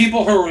know. The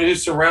people who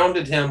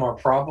surrounded him are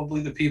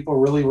probably the people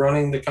really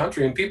running the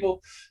country, and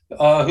people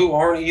who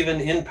aren't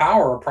even in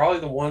power are probably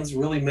the ones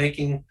really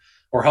making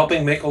or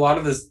helping make a lot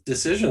of the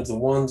decisions. The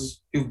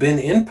ones who've been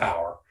in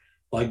power,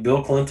 like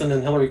Bill Clinton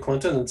and Hillary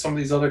Clinton, and some of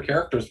these other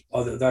characters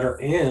that are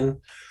in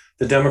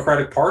the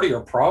Democratic Party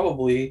are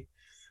probably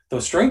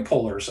those string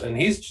pullers. And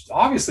he's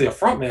obviously a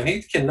front man.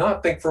 He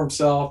cannot think for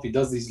himself. He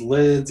does these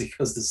lids. He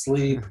goes to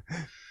sleep.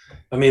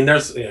 I mean,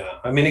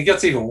 it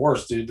gets even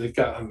worse, dude.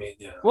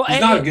 Well, he's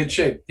not in good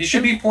shape. He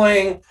should be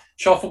playing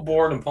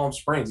shuffleboard in Palm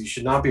Springs. He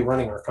should not be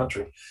running our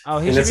country. Oh,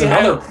 he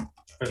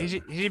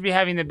should be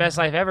having the best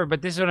life ever.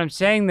 But this is what I'm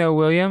saying, though,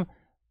 William.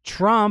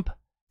 Trump,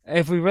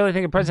 if we really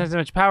think a president has that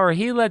much power,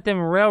 he let them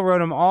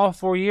railroad him all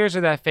 4 years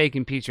of that fake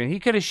impeachment. He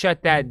could have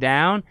shut that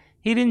down.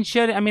 He didn't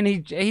shut it. I mean,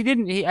 he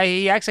didn't.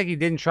 He acts like he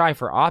didn't try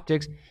for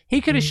optics.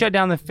 He could have shut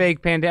down the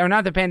fake pandemic, or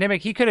not the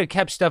pandemic. He could have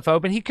kept stuff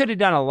open. He could have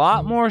done a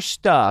lot more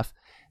stuff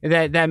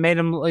that made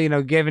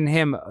him, giving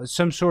him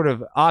some sort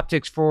of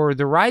optics for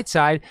the right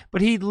side,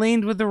 but he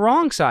leaned with the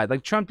wrong side,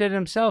 like Trump did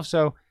himself.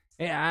 So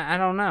I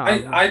don't know.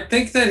 I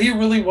think that he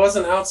really was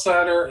an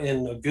outsider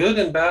in a good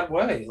and bad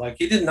way. Like,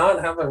 he did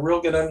not have a real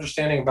good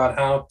understanding about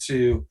how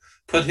to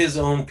put his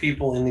own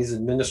people in these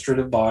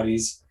administrative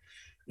bodies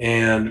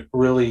and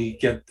really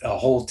get a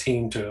whole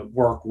team to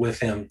work with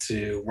him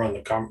to run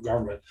the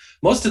government.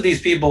 Most of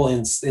these people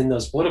in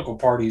those political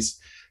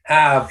parties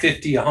have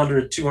 50,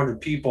 100,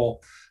 200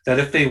 people that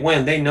if they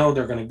win, they know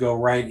they're going to go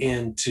right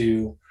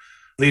into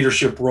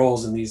leadership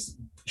roles in these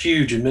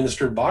huge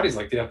administrative bodies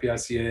like the FBI,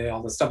 CIA,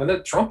 all this stuff. And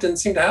then Trump didn't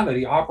seem to have it.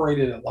 He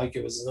operated it like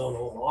it was his own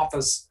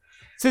office.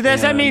 So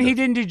does that mean he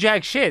didn't do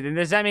jack shit? And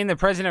does that mean the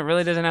president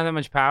really doesn't have that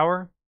much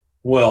power?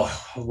 Well,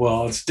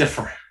 it's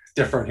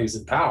different who's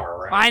in power,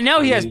 right? I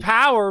know he has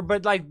power,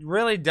 but, like,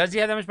 really, does he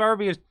have that much power?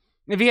 Because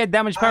if he had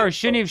that much power,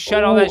 shouldn't he have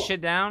shut all that shit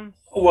down?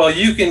 Well,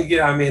 you can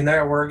get,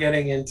 there we're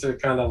getting into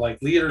kind of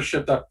like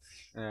leadership stuff.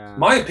 Yeah.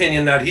 My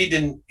opinion that he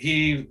didn't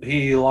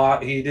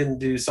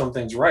do some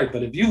things right,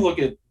 but if you look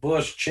at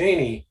Bush,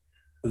 Cheney,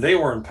 they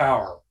were in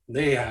power.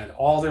 They had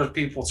all their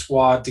people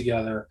squad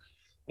together,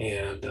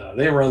 and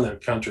they run their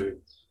country.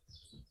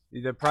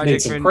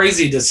 Made some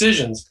crazy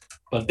decisions,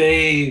 but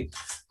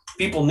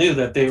people knew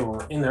that they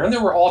were in there, and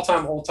there were old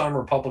time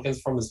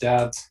Republicans from his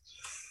dad's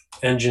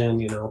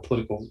engine,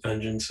 political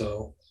engine.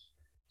 So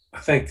I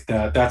think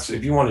that's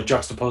if you want to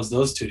juxtapose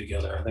those two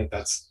together, I think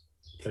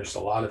there's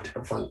a lot of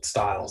different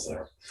styles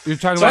there. You're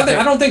talking about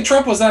I don't think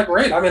Trump was that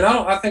great.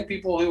 I think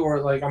people who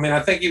were I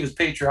think he was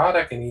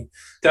patriotic, and he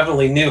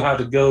definitely knew how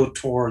to go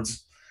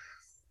towards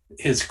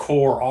his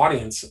core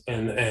audience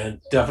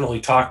and definitely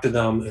talk to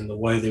them in the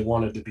way they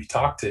wanted to be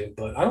talked to.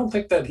 But I don't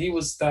think that he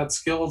was that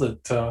skilled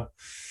at,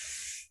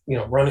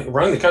 running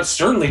the country.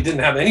 Certainly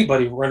didn't have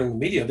anybody running the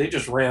media. They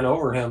just ran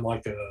over him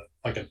like a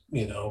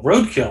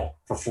roadkill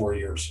for 4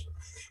 years.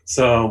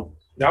 So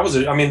that was,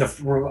 it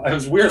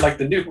was weird. Like,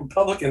 the new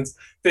Republicans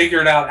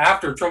figured out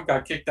after Trump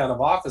got kicked out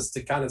of office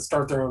to kind of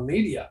start their own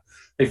media.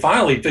 They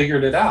finally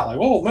figured it out. Like,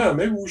 oh man,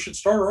 maybe we should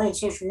start our own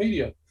social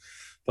media.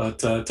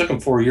 But it took him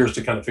 4 years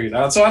to kind of figure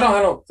that out. So I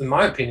don't, in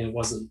my opinion,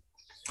 I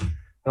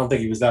don't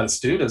think he was that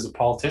astute as a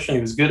politician.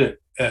 He was good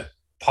at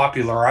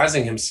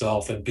popularizing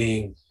himself and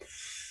being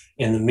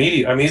in the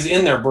media. He's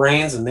in their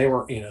brains, and they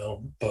were,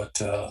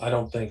 but I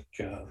don't think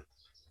he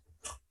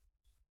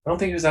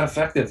was that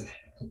effective.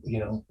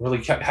 Really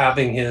kept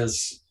having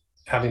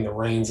the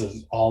reins of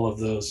all of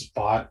the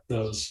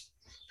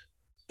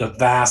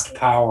vast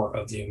power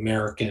of the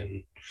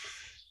American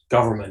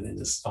government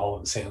in all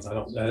of his hands. I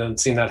don't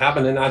see that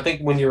happen. And I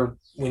think when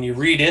you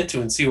read into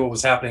and see what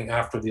was happening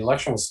after the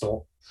election was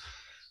stolen,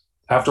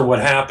 after what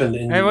happened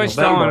in It was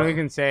November, stolen. We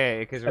can say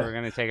it because we're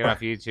going to take it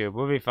off YouTube.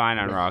 We'll be fine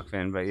on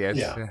Rockfin, but yes.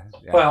 Yeah.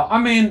 Well, I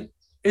mean,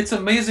 it's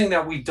amazing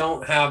that we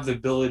don't have the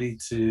ability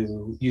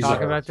to use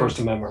our First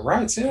Amendment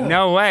rights. Yeah.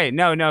 No way.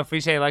 No. If we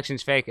say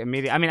election's fake,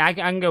 immediate. I mean, I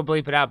can go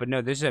bleep it out, but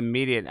no, this is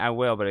immediate. I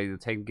will, but it'll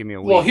give me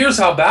a week. Well, here's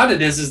how bad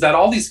it is that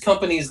all these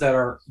companies that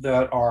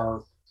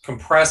are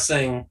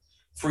compressing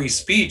free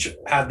speech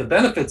had the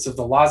benefits of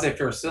the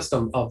laissez-faire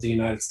system of the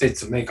United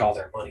States to make all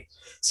their money.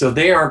 So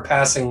they aren't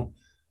passing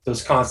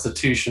those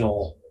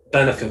constitutional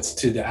benefits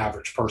to the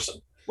average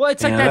person. Well,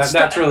 it's like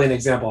that's really an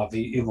example of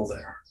the evil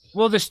there.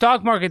 Well, the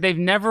stock market, they've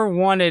never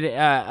wanted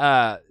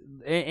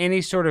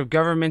any sort of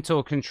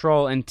governmental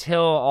control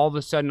until all of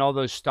a sudden all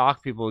those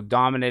stock people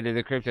dominated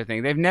the crypto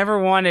thing. They've never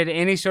wanted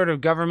any sort of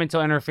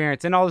governmental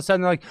interference. And all of a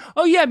sudden they're like,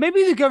 oh, yeah,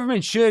 maybe the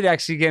government should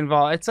actually get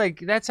involved. It's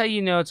like, that's how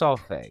you know it's all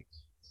fake.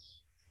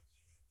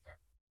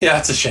 Yeah,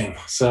 it's a shame.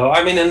 So,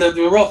 I mean, and the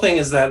real thing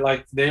is that,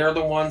 like, they are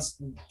the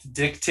ones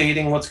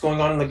dictating what's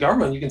going on in the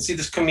government. You can see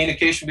this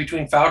communication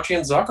between Fauci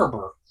and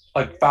Zuckerberg.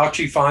 Like,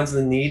 Fauci finds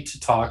the need to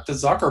talk to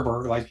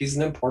Zuckerberg like he's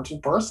an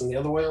important person, the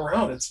other way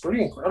around. It's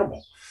pretty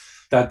incredible.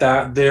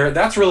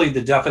 That's really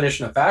the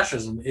definition of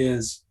fascism,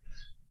 is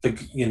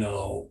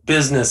the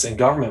business and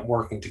government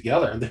working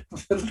together. They're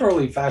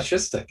literally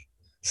fascistic.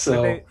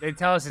 So they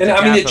tell us, and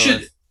I mean, it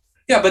should,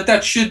 yeah, but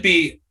that should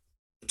be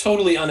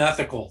totally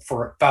unethical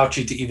for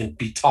Fauci to even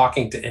be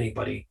talking to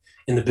anybody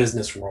in the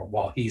business world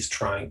while he's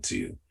trying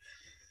to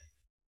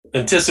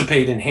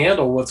anticipate and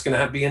handle what's going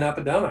to be an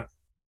epidemic.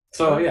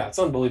 So yeah, it's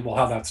unbelievable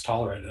how that's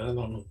tolerated. I don't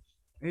know.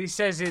 He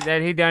says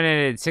that he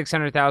donated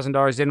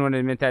 $600,000. Didn't want to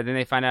admit that. Then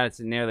they find out it's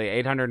nearly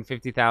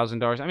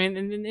 $850,000. I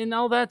mean, and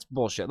all that's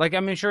bullshit. Like, I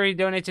mean, sure, he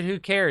donates it. Who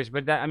cares?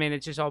 But that, I mean,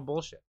 it's just all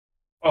bullshit.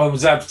 Oh,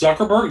 was that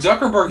Zuckerberg?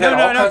 Zuckerberg had all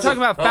kinds of... No, I'm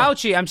talking about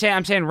Fauci.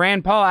 I'm saying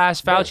Rand Paul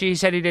asked Fauci. He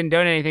said he didn't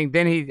donate anything.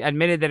 Then he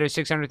admitted that it was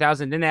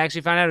 $600,000. Then they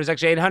actually found out it was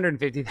actually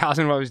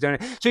 $850,000 what was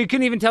donated. So he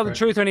couldn't even tell the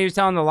truth when he was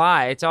telling the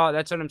lie. It's all.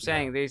 That's what I'm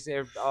saying.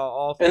 They're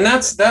all. And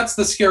that's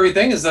the scary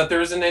thing, is that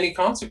there isn't any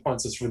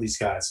consequences for these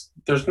guys.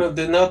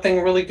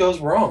 Nothing really goes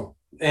wrong.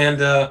 And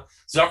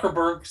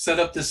Zuckerberg set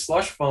up this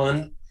slush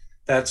fund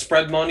that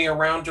spread money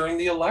around during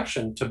the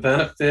election to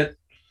benefit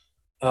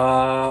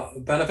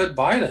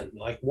Biden.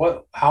 Like,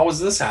 how is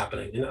this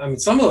happening? And I mean,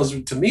 some of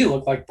those to me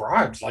look like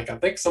bribes. Like, I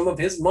think some of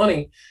his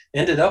money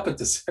ended up at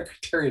the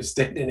Secretary of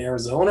State in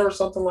Arizona or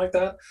something like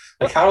that.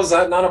 Like, how is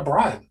that not a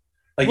bribe?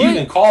 Like, you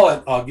can call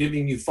it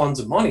giving you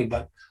funds of money,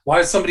 but why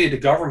is somebody at a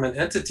government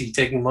entity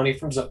taking money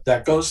from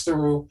that goes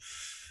through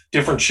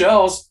different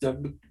shells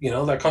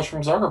that comes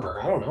from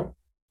Zuckerberg? I don't know.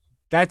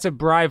 That's a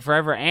bribe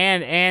forever.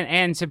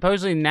 And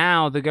supposedly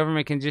now the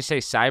government can just say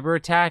cyber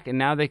attack, and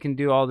now they can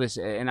do all this.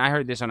 And I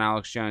heard this on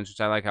Alex Jones, which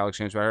I like Alex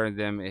Jones, but I heard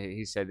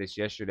he said this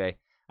yesterday.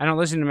 I don't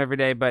listen to him every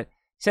day, but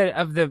he said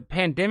of the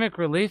pandemic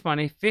relief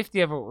money,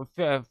 50 of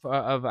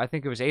I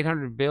think it was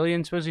 800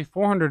 billion, supposedly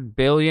 400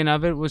 billion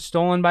of it was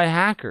stolen by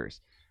hackers.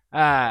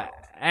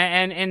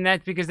 And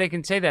that's because they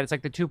can say that. It's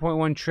like the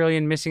 2.1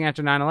 trillion missing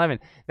after 9/11.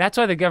 That's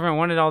why the government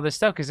wanted all this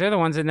stuff, because they're the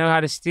ones that know how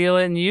to steal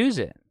it and use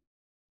it.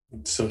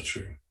 It's so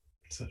true.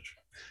 So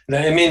true.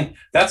 I mean,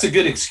 that's a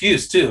good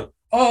excuse too.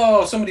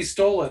 Oh, somebody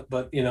stole it,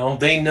 but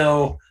they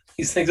know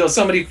these things. Oh,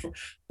 somebody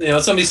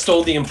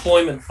stole the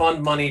employment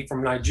fund money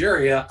from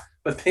Nigeria,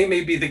 but they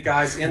may be the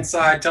guys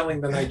inside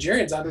telling the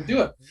Nigerians how to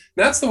do it. And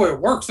that's the way it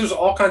works. There's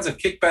all kinds of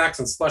kickbacks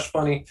and slush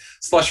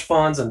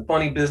funds and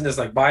funny business,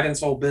 like Biden's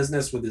whole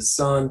business with his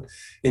son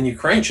in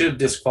Ukraine should have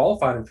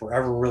disqualified him for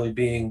ever really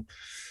being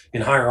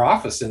in higher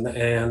office, and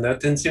that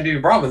didn't seem to be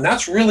a problem. And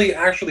that's really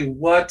actually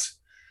what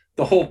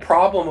the whole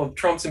problem of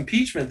Trump's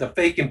impeachment, the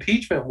fake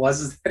impeachment,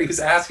 is that he was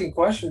asking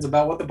questions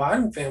about what the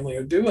Biden family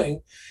are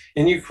doing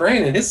in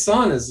Ukraine. And his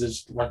son is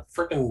just like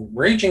freaking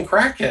raging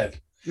crackhead.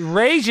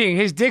 Raging.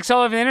 His dick's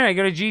all over the internet.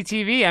 Go to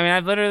GTV. I mean,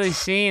 I've literally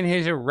seen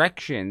his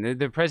erection,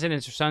 the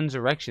president's son's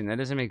erection. That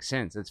doesn't make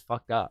sense. It's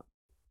fucked up.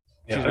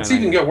 Yeah, it's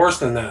even get worse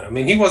than that. I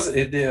mean,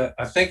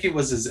 I think it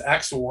was his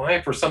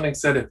ex-wife or something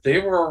said if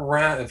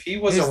he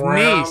was his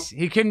around, niece,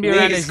 he couldn't be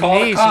around his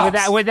niece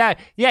without.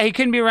 Yeah, he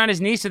couldn't be around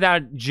his niece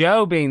without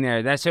Joe being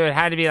there. So it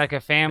had to be like a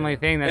family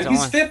thing. That's and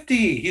he's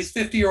 50. He's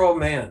 50-year-old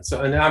man.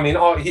 So, and I mean,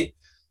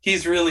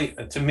 he's really,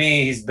 to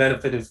me, he's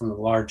benefited from the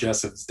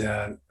largesse of his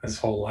dad his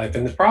whole life,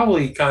 and it's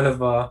probably kind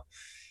of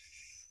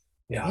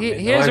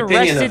he has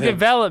arrested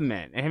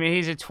development. I mean,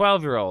 he's a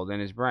 12-year-old in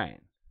his brain.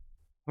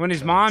 When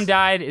his mom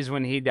died is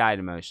when he died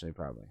emotionally,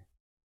 probably.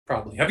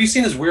 Probably. Have you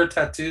seen his weird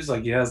tattoos?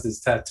 Like, he has these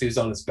tattoos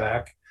on his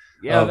back.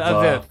 Yeah,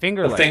 of the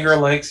finger legs. Finger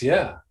legs,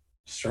 yeah.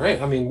 Strange.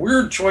 I mean,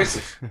 weird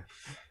choices.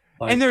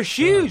 And they're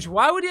huge.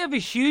 Why would he have a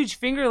huge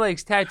finger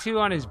legs tattoo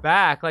on his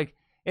back? Like,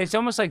 it's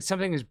almost like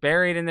something is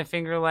buried in the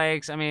finger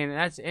legs. I mean,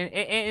 that's and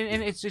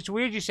it's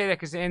weird you say that,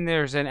 because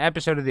there's an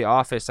episode of The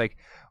Office, like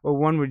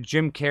one where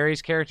Jim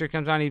Carrey's character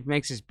comes on. He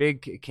makes this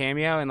big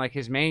cameo, and like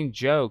his main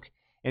joke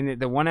in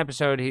the one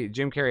episode,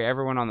 Jim Carrey,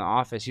 everyone on The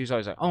Office, he was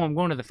always like, "Oh, I'm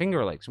going to the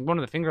Finger Lakes. I'm going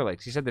to the Finger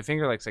Lakes." He said the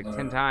Finger Lakes like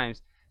 10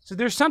 times. So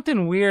there's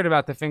something weird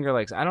about the Finger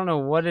Lakes. I don't know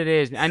what it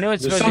is. I know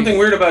it's There's something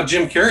weird about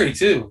Jim Carrey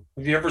too.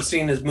 Have you ever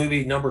seen his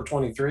movie Number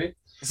 23?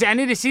 See, I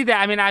need to see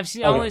that. I mean, I've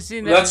only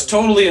seen that. That's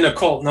totally an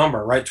occult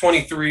number, right?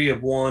 23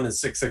 of 1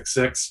 is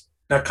 666.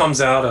 That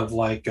comes out of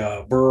like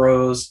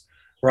Burroughs,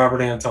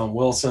 Robert Anton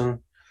Wilson.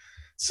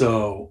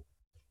 So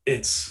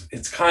it's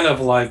kind of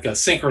like a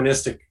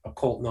synchronistic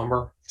occult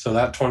number. So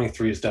that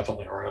 23 is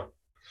definitely around.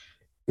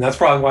 And that's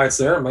probably why it's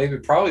there. Maybe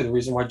probably the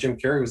reason why Jim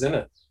Carrey was in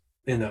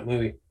that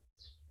movie.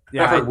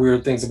 Yeah, I've heard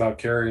weird things about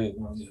Carrey.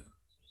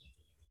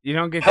 You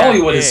don't get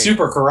Hollywood is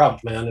super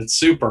corrupt, man. It's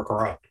super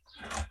corrupt.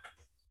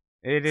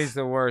 It is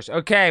the worst.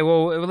 Okay,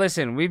 well,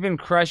 listen, we've been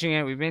crushing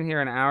it. We've been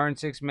here an hour and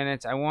 6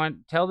 minutes.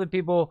 Tell the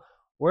people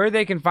where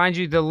they can find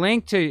you. The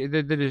link to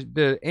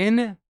the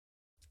in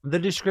the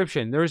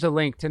description, there's a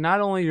link to not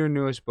only your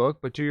newest book,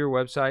 but to your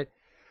website,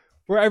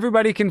 where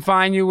everybody can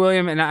find you,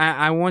 William. And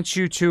I want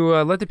you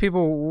to let the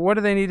people, what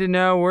do they need to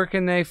know? Where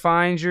can they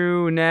find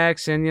you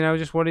next? And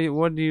just what do you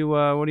want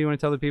to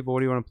tell the people?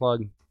 What do you want to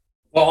plug?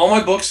 Well, all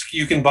my books,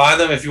 you can buy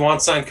them if you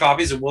want signed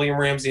copies of William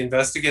Ramsey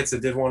Investigates. I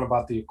did one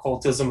about the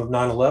occultism of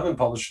 9/11,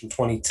 published in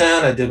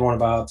 2010. I did one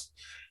about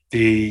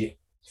the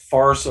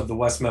farce of the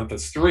West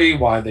Memphis Three,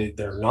 why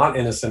they're not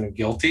innocent and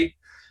guilty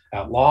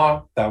at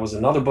law. That was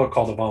another book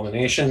called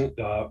Abomination.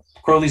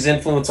 Crowley's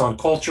influence on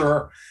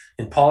culture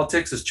and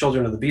politics is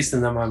Children of the Beast.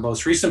 And then my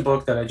most recent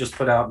book that I just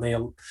put out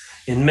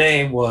in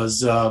May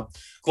was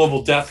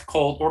Global Death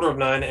Cult, Order of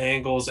Nine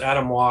Angles,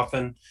 Adam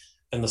Waffen,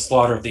 and the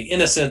Slaughter of the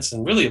Innocents,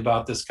 and really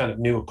about this kind of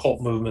new occult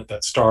movement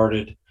that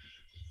started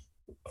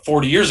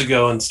 40 years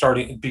ago, and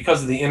starting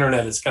because of the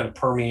internet, it's kind of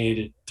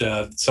permeated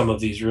some of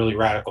these really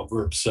radical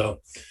groups. So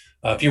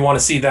if you want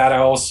to see that, I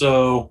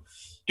also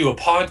do a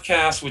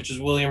podcast, which is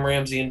William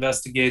Ramsey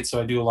Investigates.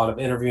 So I do a lot of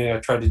interviewing. I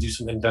try to do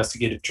some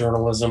investigative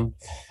journalism.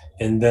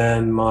 And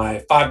then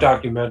my 5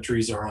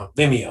 documentaries are on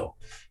Vimeo.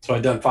 So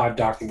I've done 5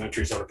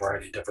 documentaries on a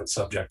variety of different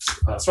subjects.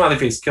 Smiley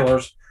Face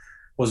Killers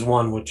was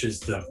one, which is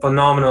the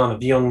phenomenon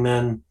of young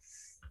men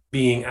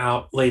being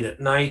out late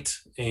at night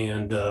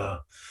and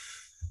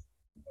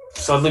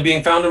suddenly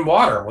being found in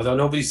water without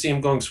nobody seeing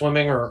them going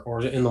swimming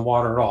or in the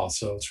water at all.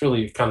 So it's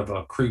really kind of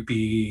a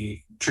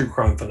creepy true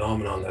crime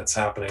phenomenon that's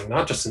happening,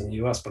 not just in the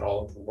US, but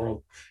all over the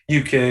world.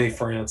 UK,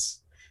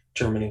 France,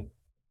 Germany.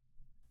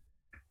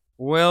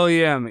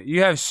 William,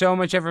 you have so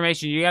much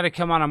information. You got to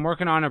come on. I'm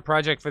working on a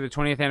project for the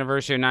 20th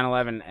anniversary of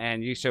 9/11,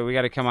 and so we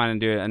got to come on and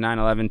do a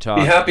 9/11 talk.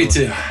 Be happy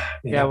to.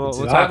 We'll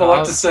talk. I have a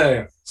lot to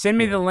say. Send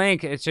me the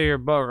link to your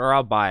book, or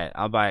I'll buy it.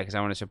 I'll buy it because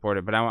I want to support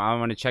it. But I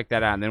want to check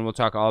that out, and then we'll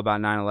talk all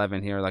about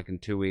 9/11 here, like in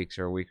 2 weeks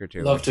or a week or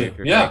two. Love to.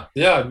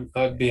 Yeah,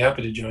 I'd be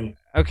happy to join you.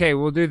 Okay,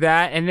 we'll do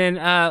that. And then,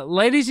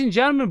 ladies and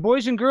gentlemen,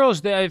 boys and girls,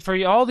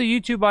 for all the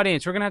YouTube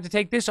audience, we're going to have to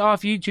take this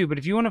off YouTube. But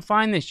if you want to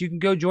find this, you can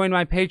go join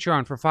my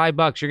Patreon for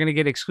 $5. You're going to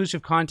get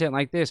exclusive content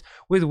like this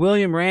with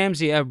William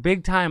Ramsey, a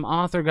big-time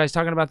author, guys,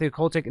 talking about the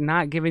occultic,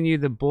 not giving you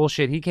the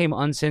bullshit. He came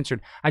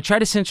uncensored. I tried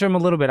to censor him a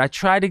little bit. I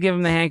tried to give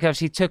him the handcuffs.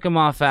 He took them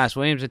off fast.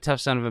 William's a tough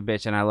son of a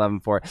bitch, and I love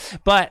him for it.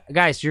 But,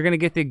 guys, you're going to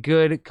get the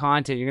good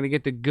content. You're going to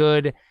get the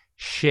good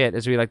shit,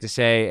 as we like to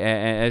say,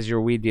 as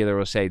your weed dealer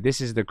will say.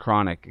 This is the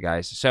chronic,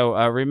 guys. So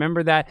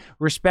remember that,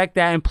 respect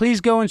that, and please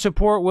go and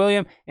support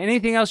William.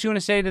 Anything else you want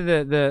to say to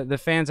the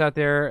fans out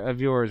there of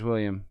yours,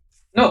 William?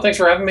 No, thanks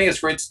for having me. It's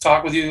great to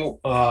talk with you.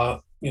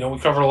 We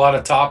covered a lot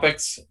of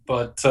topics,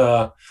 but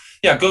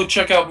go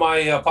check out my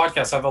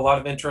podcast. I have a lot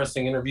of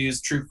interesting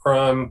interviews, true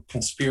crime,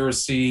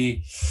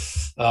 conspiracy,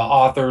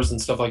 authors,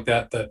 and stuff like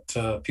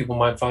that people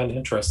might find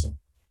interesting.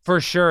 For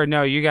sure.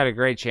 No, you got a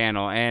great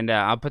channel. And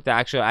I'll put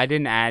I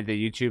didn't add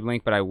the YouTube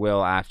link, but I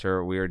will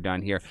after we are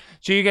done here.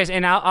 So you guys,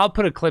 and I'll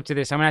put a clip to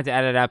this. I'm going to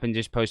have to edit up and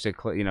just post a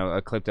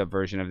clipped up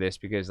version of this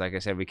because, like I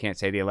said, we can't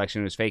say the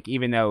election was fake,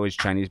 even though it was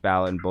Chinese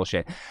ballot and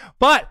bullshit.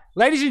 But,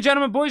 ladies and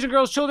gentlemen, boys and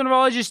girls, children of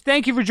all ages,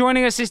 thank you for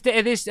joining us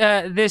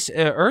this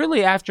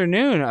early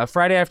afternoon,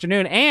 Friday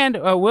afternoon. And,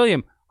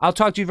 William, I'll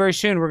talk to you very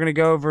soon. We're going to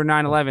go over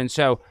 9/11.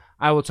 So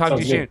I will talk to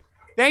you soon.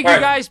 Thank you,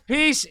 guys.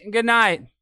 Peace and good night.